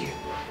discharged you.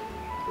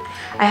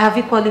 I have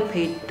equally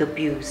paid the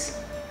bills.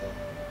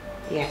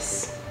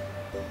 Yes.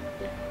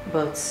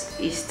 But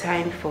it's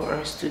time for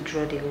us to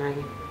draw the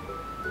line.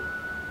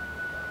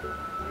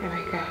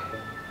 Ifeka,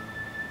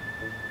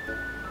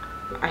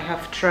 I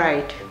have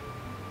tried.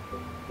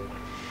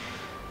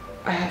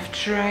 I have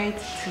tried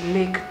to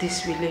make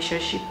this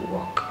relationship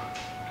work.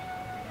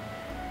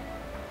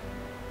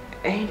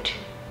 And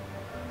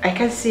I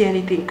can't see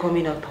anything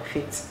coming out of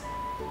it.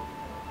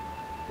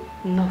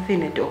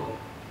 Nothing at all.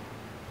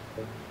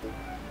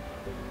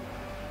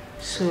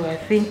 So I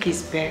think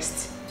it's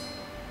best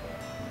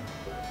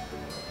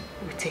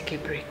we take a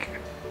break.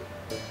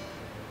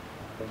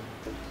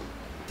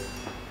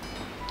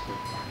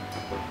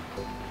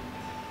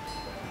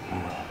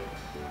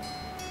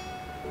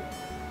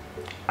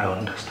 I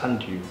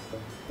understand you.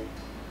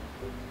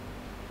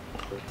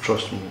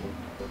 Trust me,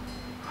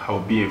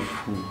 I'll be a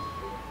fool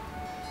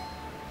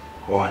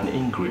or an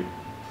ingrate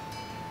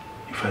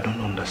if I don't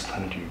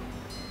understand you.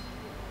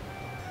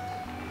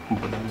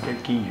 But I'm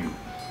begging you.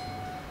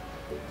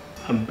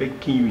 I'm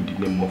begging you in the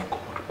name of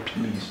God,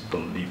 please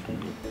don't leave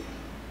me.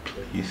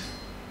 Please.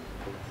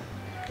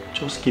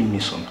 Just give me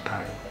some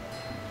time.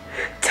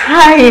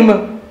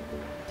 Time!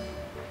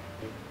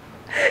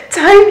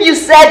 Time, you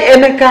said,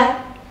 Emeka.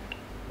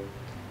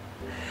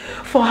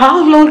 For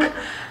how long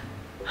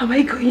am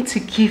I going to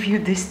give you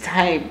this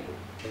time?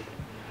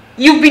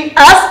 You've been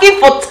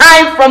asking for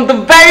time from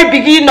the very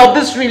beginning of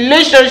this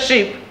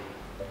relationship.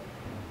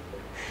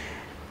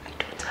 I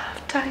don't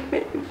have time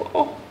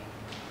anymore.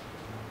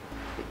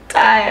 I'm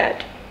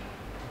tired.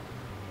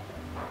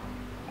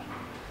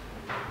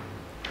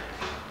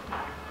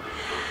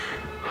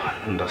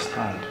 I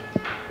understand.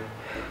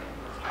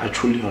 I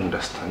truly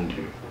understand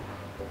you.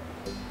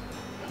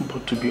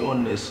 But to be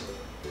honest,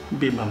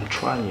 babe, I'm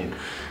trying.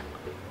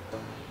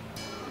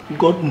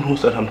 God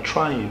knows that I'm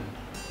trying.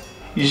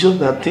 It's just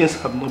that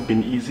things have not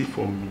been easy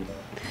for me.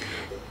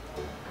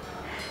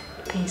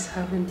 Things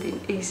haven't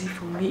been easy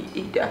for me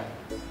either.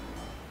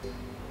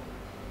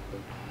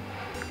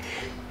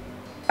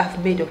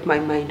 I've made up my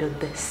mind on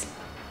this,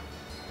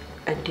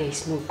 and there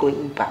is no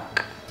going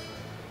back.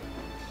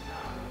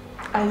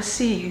 I'll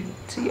see you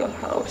to your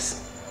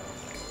house,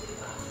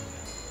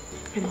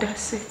 and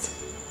that's it.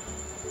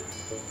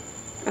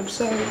 I'm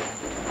sorry.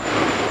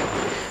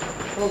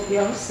 I'll be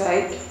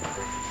outside.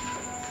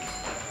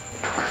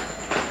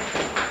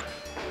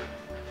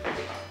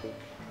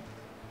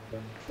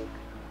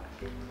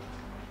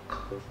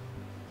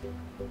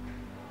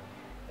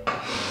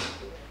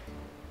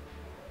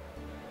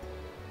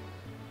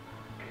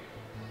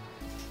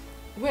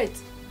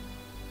 Wait,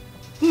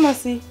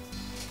 Mercy,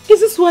 is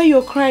this why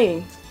you're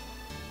crying?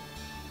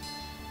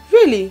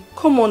 Really?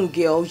 Come on,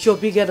 girl, you're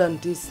bigger than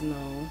this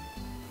now.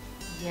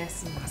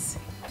 Yes, Mercy.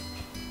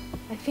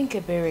 I think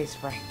Ebere is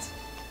right.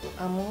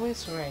 I'm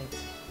always right.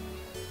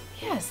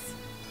 Yes,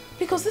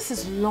 because this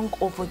is long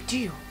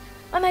overdue.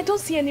 And I don't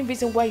see any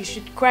reason why you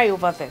should cry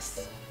over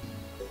this.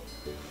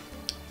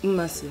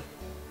 Mercy,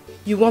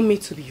 you want me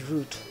to be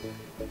rude?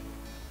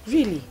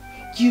 Really?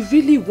 You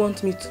really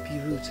want me to be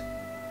rude?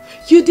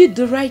 You did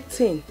the right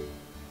thing.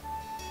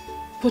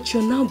 But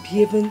you're now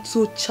behaving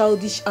so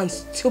childish and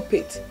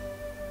stupid.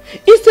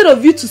 Instead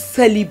of you to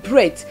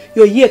celebrate,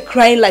 you're here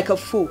crying like a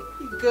fool.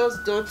 You girls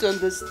don't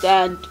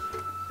understand.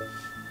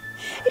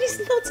 It is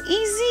not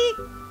easy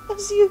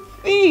as you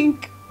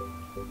think.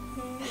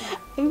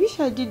 I wish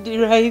I did the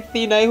right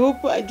thing.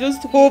 I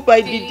just hope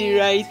I did the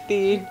right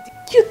thing.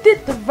 You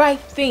did the right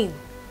thing.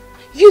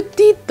 You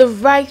did the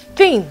right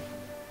thing.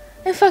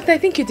 In fact, I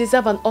think you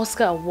deserve an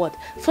Oscar award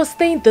for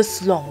staying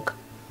this long.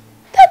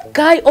 That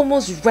guy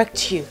almost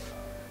wrecked you.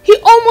 He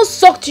almost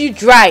sucked you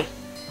dry.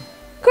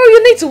 Girl,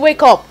 you need to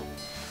wake up.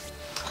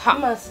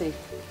 Mercy,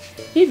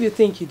 if you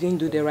think you didn't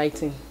do the right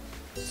thing,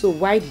 so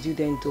why did you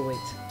then do it?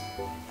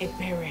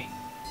 Ebere,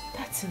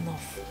 that's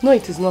enough. No,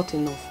 it is not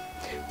enough.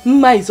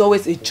 Mma is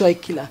always a joy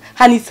killer,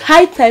 and it's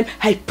high time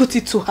I put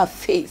it to her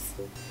face.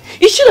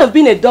 It should have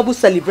been a double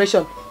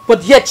celebration,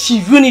 but yet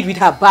she ruined it with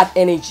her bad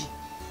energy.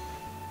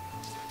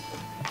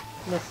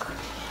 Look,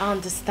 I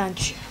understand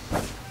you.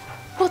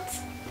 But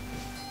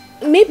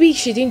maybe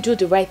she didn't do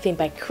the right thing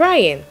by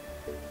crying.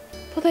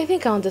 But I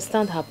think I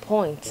understand her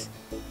point.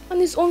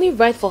 And it's only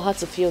right for her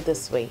to feel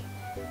this way.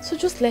 So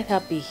just let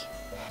her be.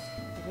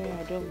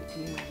 I don't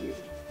blame you.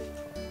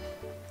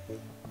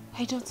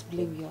 I don't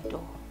blame you at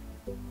all.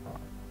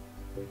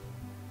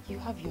 You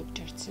have your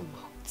dirty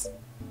mouth.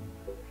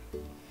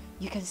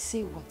 You can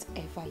say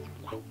whatever you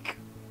like.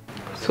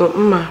 So,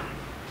 Mma,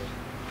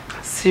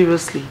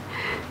 seriously,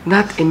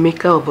 that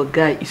Emeka of a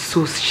guy is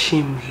so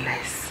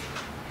shameless.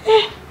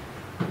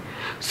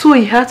 So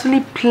he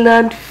actually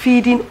planned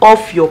feeding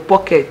off your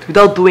pocket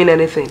without doing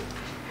anything.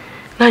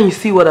 Now you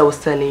see what I was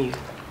telling you.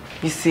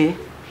 You see?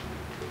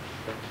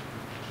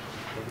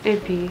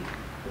 Maybe.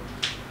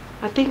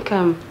 I think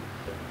I'm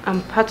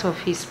part of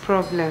his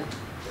problem.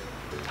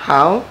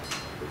 How?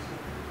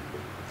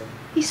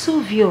 It's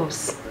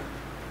obvious.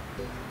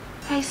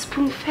 I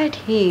spoon-fed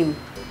him,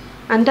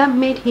 and that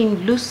made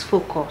him lose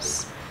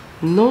focus.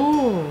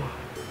 No.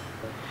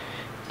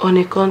 On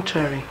the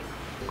contrary,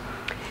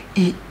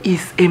 he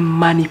is a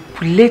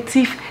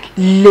manipulative,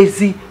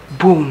 lazy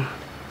bone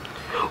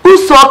who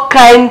saw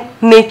kind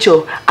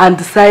nature and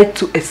decided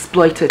to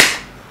exploit it.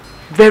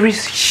 Very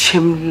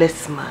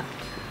shameless man.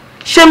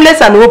 Shameless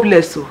and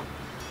hopeless. So.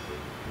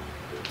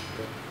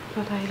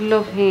 But I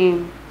love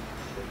him.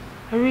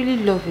 I really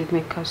love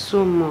Emeka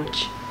so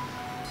much.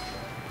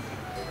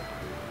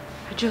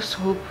 I just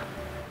hope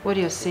what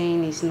you're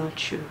saying is not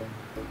true.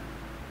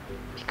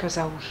 Because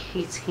I will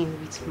hate him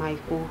with my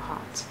whole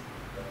heart.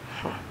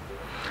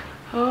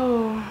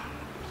 Oh,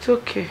 it's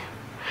okay.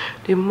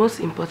 The most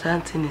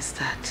important thing is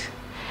that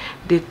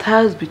the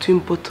ties between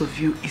both of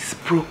you is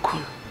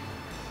broken.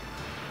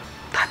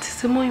 That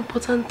is the more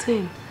important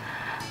thing.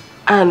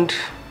 And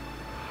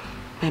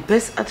my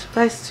best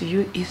advice to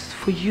you is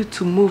for you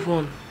to move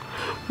on.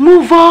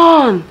 Move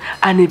on!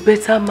 And a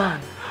better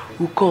man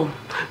will come,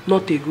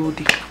 not a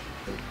goldie.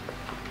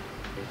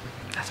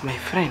 That's my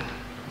friend.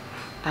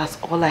 That's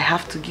all I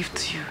have to give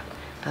to you.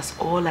 That's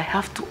all I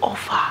have to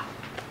offer.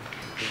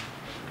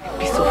 A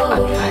piece of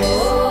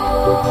advice.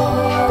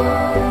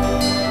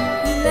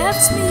 You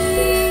left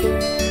me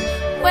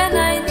when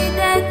I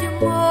needed you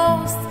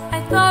most.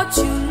 I thought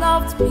you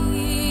loved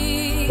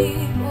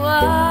me.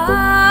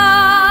 Why?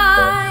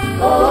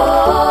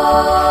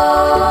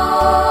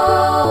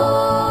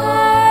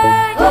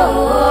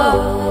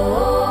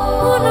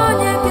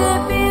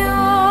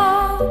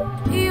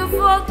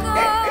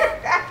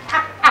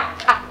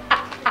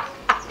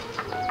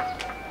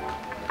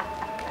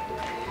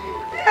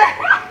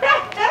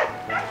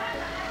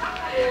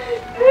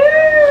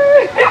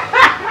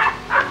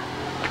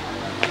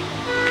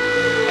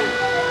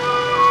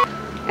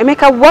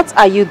 Emeka, what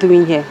are you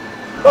doing here?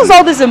 What's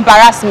all this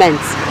embarrassment?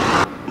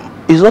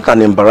 It's not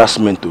an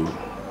embarrassment though.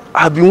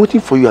 I've been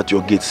waiting for you at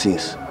your gate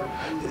since.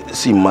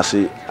 See,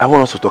 Mercy, I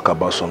want us to talk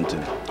about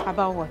something.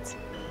 About what?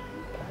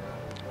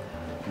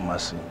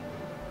 Mercy,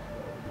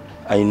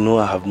 I know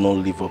I have not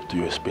lived up to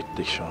your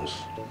expectations.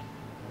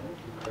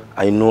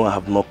 I know I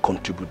have not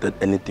contributed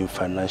anything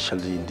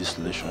financially in this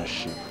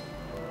relationship.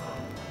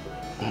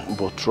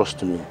 But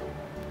trust me,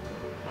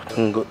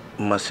 thank God,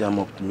 Mercy, I'm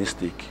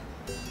optimistic.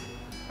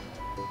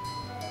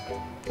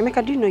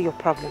 Emeka, do you know your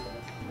problem?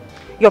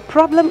 Your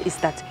problem is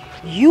that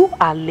you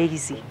are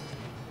lazy.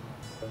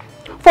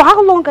 For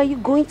how long are you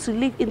going to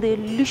live in the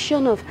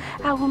illusion of,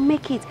 I will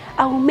make it,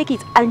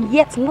 and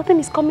yet nothing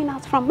is coming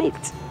out from it?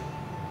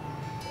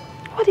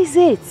 What is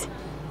it?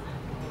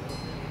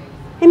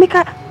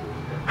 Emeka,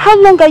 how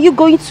long are you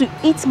going to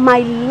eat my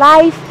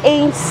life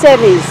ain't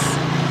savings?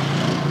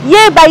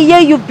 Year by year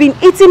you've been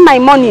eating my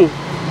money.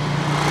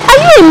 Are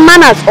you a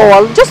man at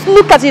all? Just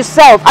look at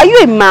yourself. Are you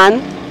a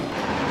man?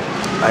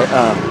 I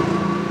am.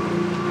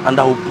 And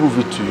I will prove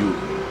it to you.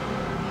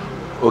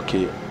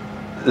 Okay,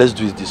 let's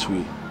do it this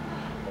way.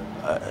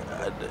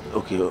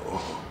 Okay,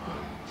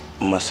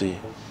 Mercy,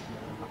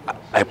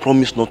 I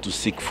promise not to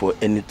seek for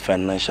any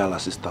financial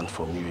assistance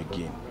from you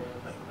again.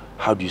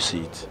 How do you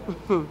see it?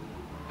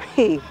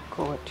 Hey,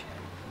 God.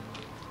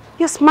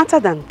 You're smarter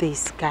than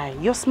this, guy.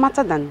 You're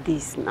smarter than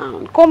this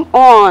now. Come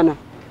on.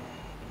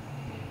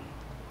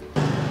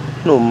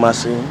 No,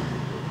 Mercy,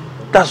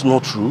 that's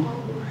not true.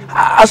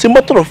 As a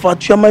matter of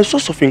fact, you are my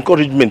source of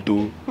encouragement,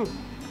 though.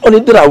 On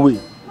the other way,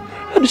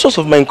 you're the source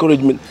of my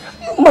encouragement.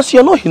 Mercy,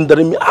 you're not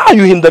hindering me. How are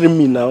you hindering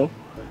me now?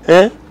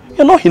 Eh?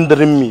 You're not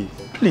hindering me.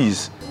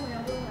 Please.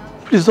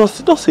 Please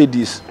don't say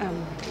this.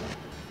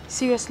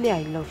 Seriously,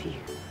 I love you.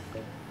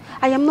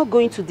 I am not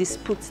going to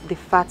dispute the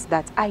fact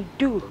that I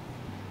do.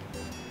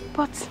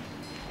 But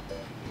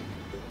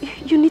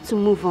you need to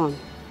move on.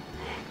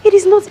 It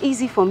is not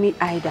easy for me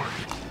either.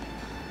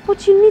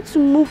 But you need to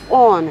move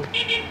on.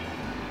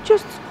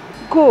 Just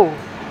go.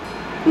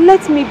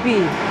 Let me be.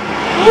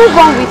 Move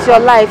on with your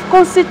life.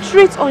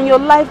 Concentrate on your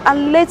life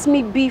and let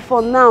me be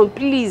for now,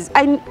 please.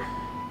 I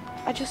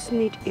just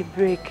need a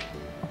break.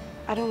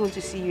 I don't want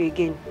to see you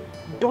again.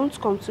 Don't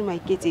come to my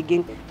gate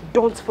again.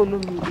 Don't follow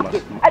me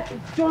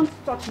again. Don't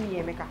touch me,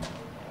 Emeka.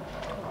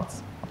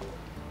 Don't.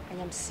 I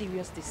am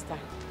serious this time.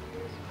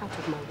 Out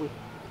of my way.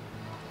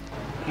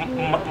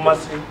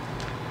 Mercy.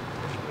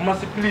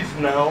 Mercy, please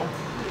now.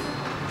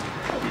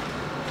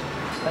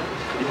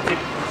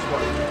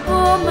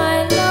 Oh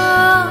my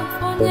love,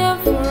 oh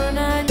never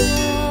know.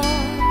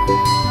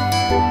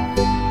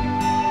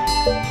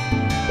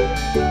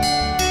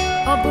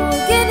 Obu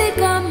gini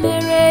ka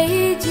mere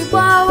iji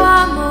gbawa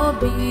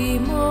mobi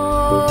mo.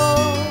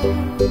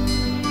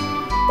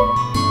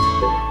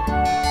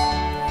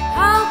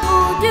 How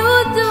could you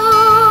do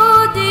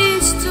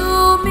this to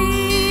me?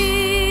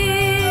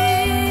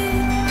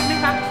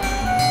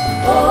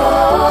 Oh,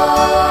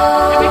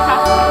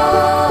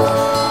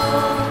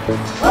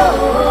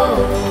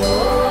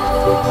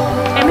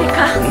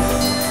 Emeka.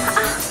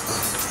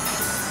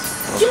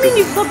 Do you mean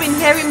you've not been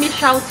hearing me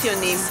shout your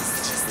name?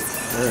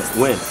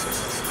 When?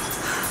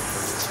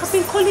 I've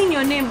been calling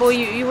your name, but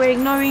you were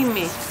ignoring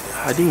me.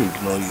 I didn't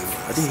ignore you.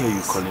 I didn't hear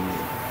you calling me.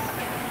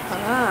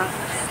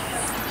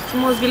 You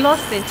must be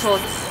lost in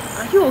thought.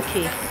 Are you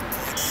okay?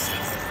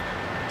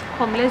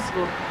 Come, let's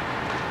go.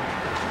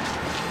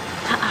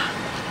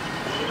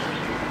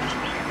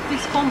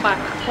 Please come back.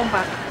 Come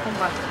back. Come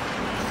back.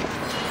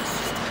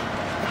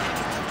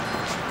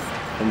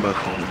 Come back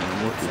home.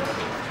 I'm okay.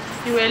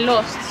 You were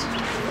lost.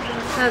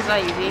 That's why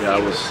you didn't. Yeah,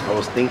 I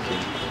was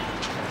thinking.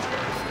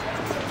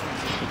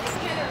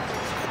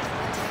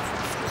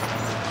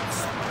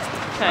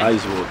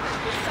 Eyes work.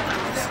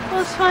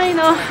 That's fine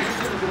now.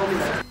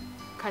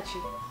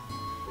 Kachi,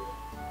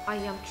 I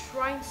am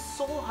trying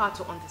so hard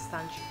to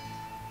understand you.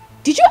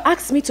 Did you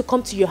ask me to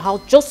come to your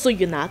house just so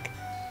you nag?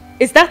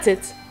 Is that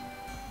it?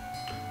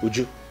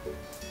 Uju,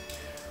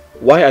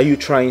 why are you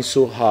trying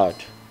so hard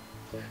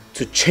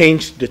to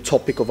change the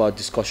topic of our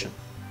discussion?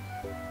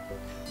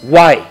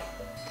 Why?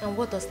 And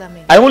what does that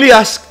mean? I only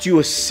asked you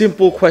a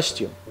simple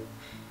question.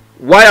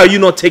 Why are you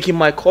not taking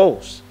my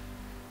calls?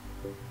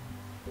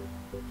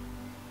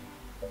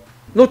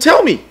 No,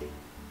 tell me.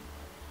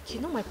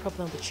 You know my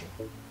problem with you.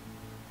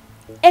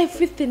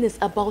 Everything is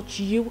about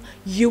you,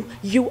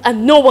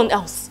 and no one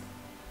else.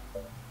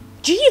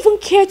 Do you even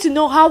care to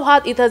know how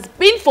hard it has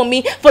been for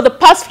me for the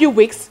past few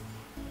weeks?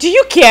 Do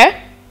you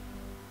care?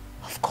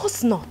 Of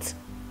course not.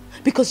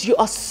 Because you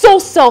are so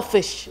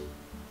selfish.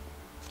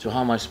 So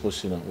how am I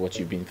supposed to know what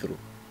you've been through?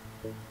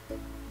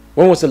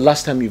 When was the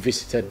last time you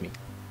visited me?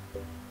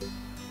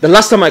 The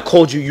last time I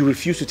called you, you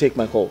refused to take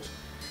my calls.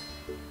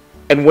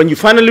 And when you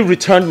finally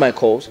returned my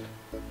calls,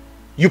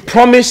 you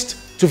promised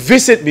to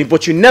visit me,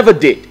 but you never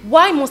did.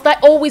 Why must I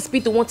always be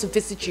the one to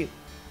visit you?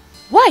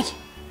 Why?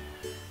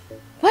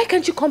 Why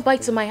can't you come by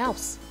to my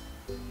house?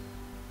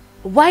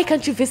 Why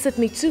can't you visit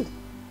me too?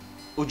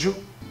 Uju.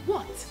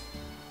 What?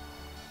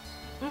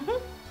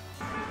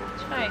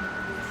 Try.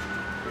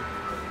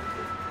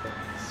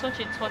 such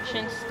a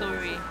touching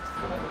story.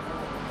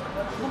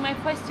 But my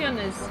question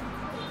is,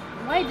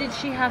 why did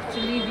she have to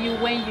leave you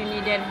when you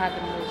needed her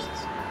the most?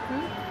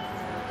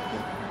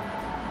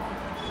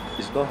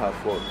 It's not her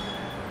fault.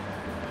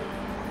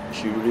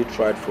 She really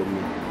tried for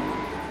me,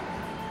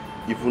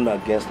 even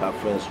against her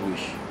friend's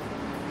wish.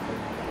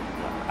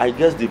 I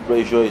guess the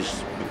pressure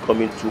is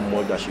becoming too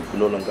much that she could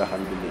no longer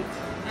handle it.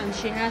 And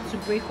she had to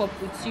break up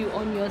with you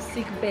on your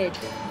sick bed.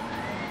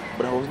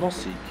 But I was not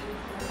sick.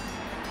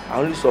 I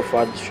only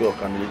suffered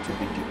shock and a little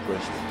bit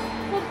depressed.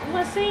 But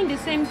we're saying the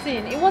same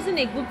thing. It wasn't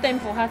a good time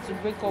for her to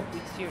break up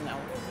with you now.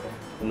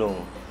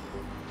 No.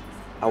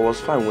 I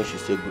was fine when she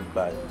said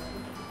goodbye.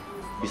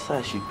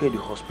 Besides, she paid the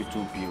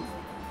hospital bill.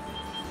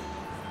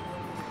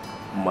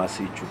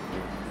 Mercy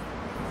Chukwu.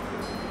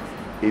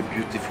 A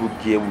beautiful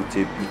girl with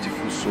a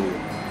beautiful soul.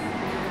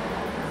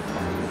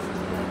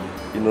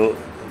 You know,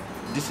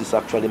 this is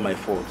actually my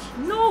fault.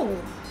 No,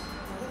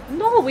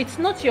 it's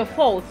not your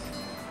fault.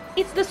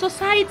 It's the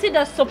society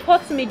that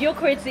supports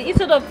mediocrity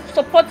instead of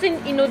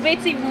supporting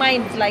innovative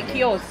minds like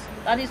yours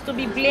that is to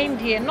be blamed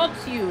here, not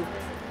you.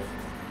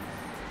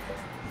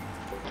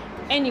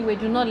 Anyway,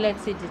 do not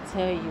let it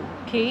deter you,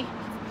 okay?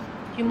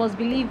 You must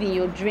believe in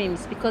your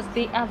dreams because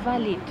they are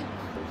valid.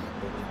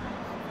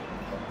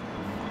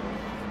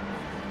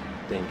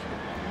 Thank you.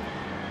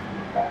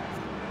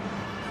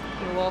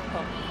 You're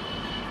welcome.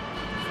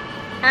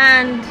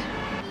 And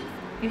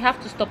you have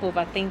to stop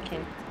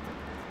overthinking.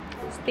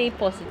 Stay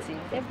positive.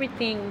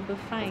 Everything will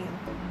be fine.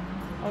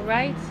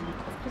 Alright?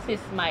 This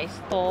is my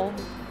store.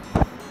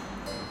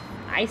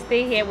 I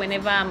stay here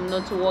whenever I'm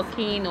not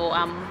working or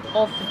I'm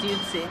off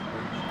duty.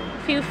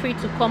 Feel free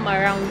to come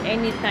around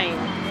anytime.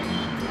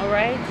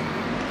 Alright?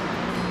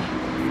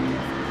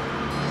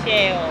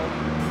 Chill.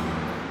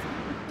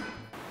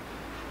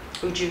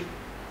 Uju,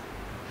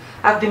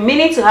 I've been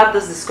meaning to have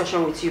this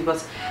discussion with you,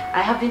 but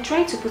I have been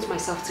trying to put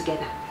myself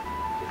together.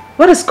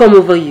 What has come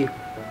over you?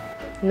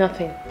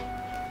 Nothing.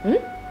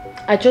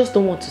 I just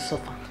don't want to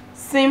suffer.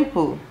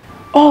 Simple.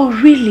 Oh,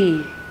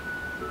 really?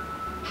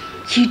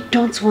 You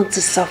don't want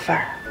to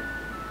suffer?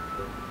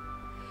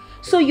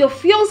 So your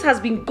fiance has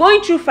been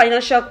going through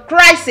financial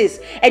crisis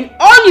and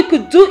all you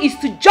could do is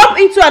to jump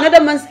into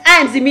another man's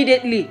arms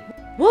immediately.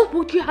 What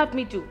would you have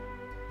me do?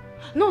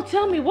 No,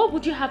 tell me, what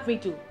would you have me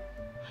do?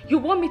 You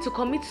want me to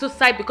commit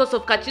suicide because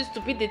of Kachi's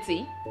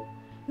stupidity?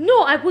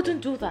 No, I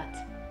wouldn't do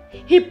that.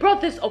 He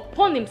brought this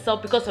upon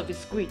himself because of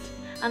his greed,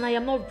 and I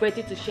am not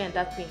ready to share in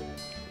that pain.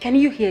 Can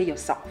you hear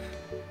yourself?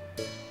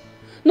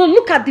 No,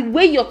 look at the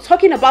way you're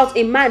talking about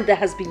a man that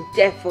has been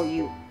there for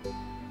you.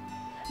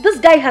 This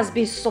guy has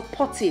been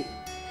supportive.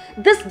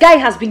 This guy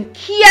has been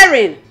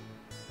caring.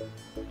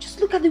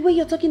 Just look at the way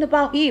you're talking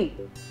about him.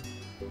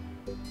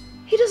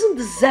 He doesn't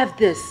deserve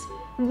this.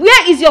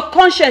 Where is your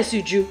conscience,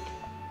 Uju?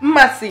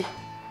 Mercy,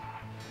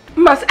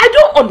 I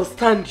don't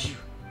understand you.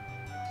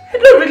 I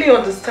don't really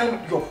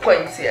understand your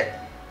points here.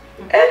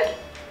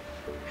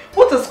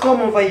 What has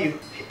come over you?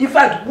 In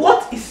fact,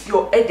 what is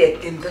your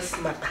headache in this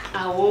matter?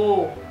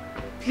 Oh,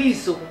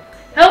 please,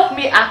 help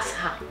me ask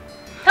her.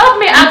 Help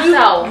me ask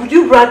her. Would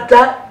you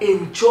rather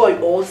enjoy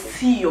or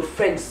see your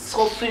friends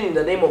suffering in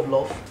the name of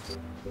love?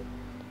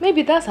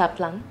 Maybe that's her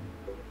plan.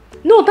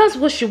 No, that's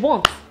what she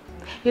wants.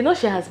 You know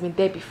she has been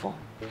there before.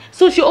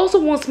 So she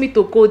also wants me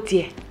to go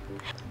there.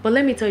 But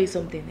let me tell you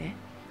something,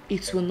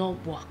 it will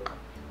not work.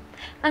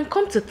 And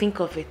come to think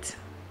of it,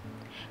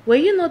 were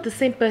you not the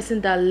same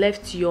person that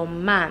left your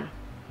man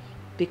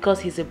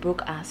because he's a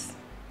broke ass?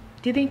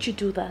 Didn't you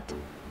do that?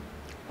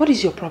 What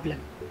is your problem?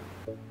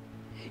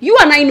 You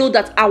and I know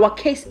that our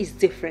case is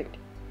different.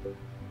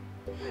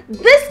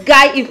 This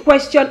guy in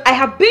question, I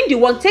have been the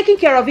one taking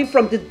care of him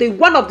from the day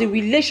one of the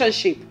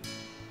relationship.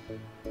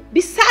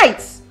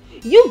 Besides,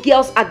 you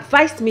girls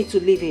advised me to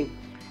leave him.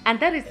 And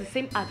that is the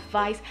same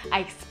advice I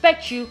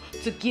expect you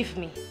to give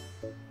me.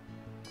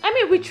 I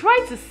mean, we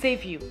tried to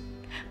save you.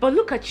 But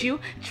look at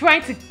you,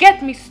 trying to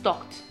get me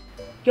stalked.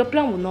 Your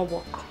plan will not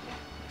work.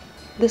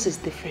 This is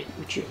different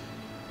with you.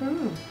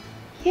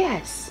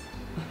 Yes.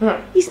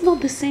 It's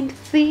not the same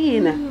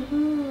thing.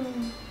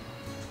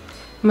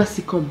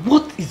 Mercy, come,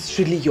 what is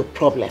really your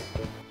problem?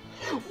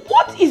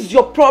 What is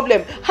your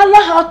problem?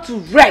 Allow her to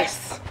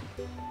rest.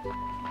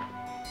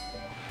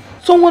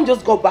 Someone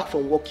just got back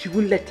from work, you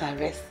will let her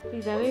rest.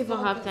 Please, I don't even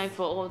have time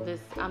for all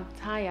this. I'm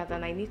tired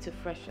and I need to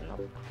freshen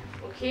up.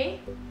 Okay?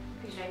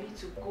 Please, I need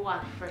to go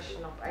and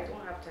freshen up. I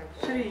don't have time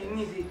for Sure, you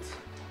need it.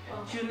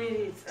 You need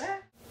it.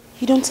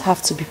 You don't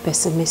have to be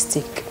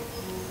pessimistic.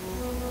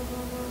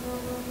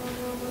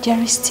 There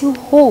is still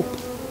hope.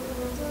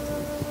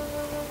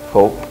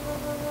 Hope?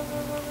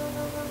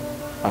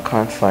 I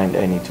can't find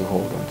any to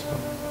hold on to.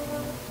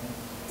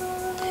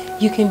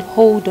 You can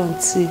hold on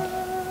to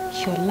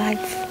your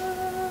life.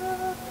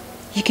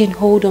 You can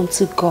hold on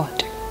to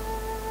God.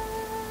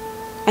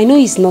 I know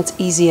it's not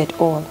easy at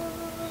all.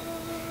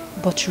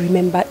 But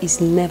remember, it's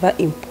never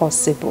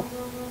impossible.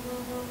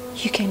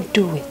 You can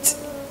do it.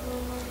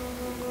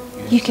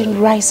 You can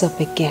rise up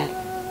again.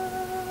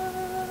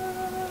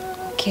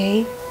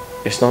 Okay?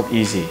 It's not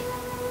easy.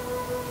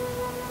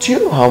 Do you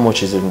know how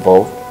much is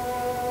involved?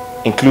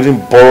 Including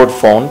borrowed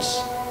funds?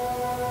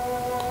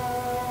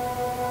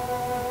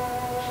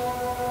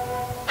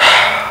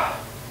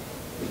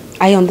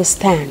 I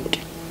understand.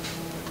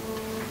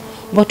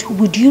 But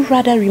would you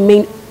rather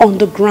remain on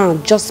the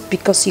ground just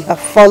because you have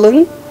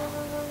fallen?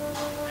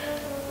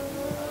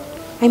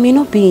 I may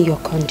not be in your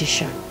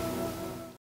condition.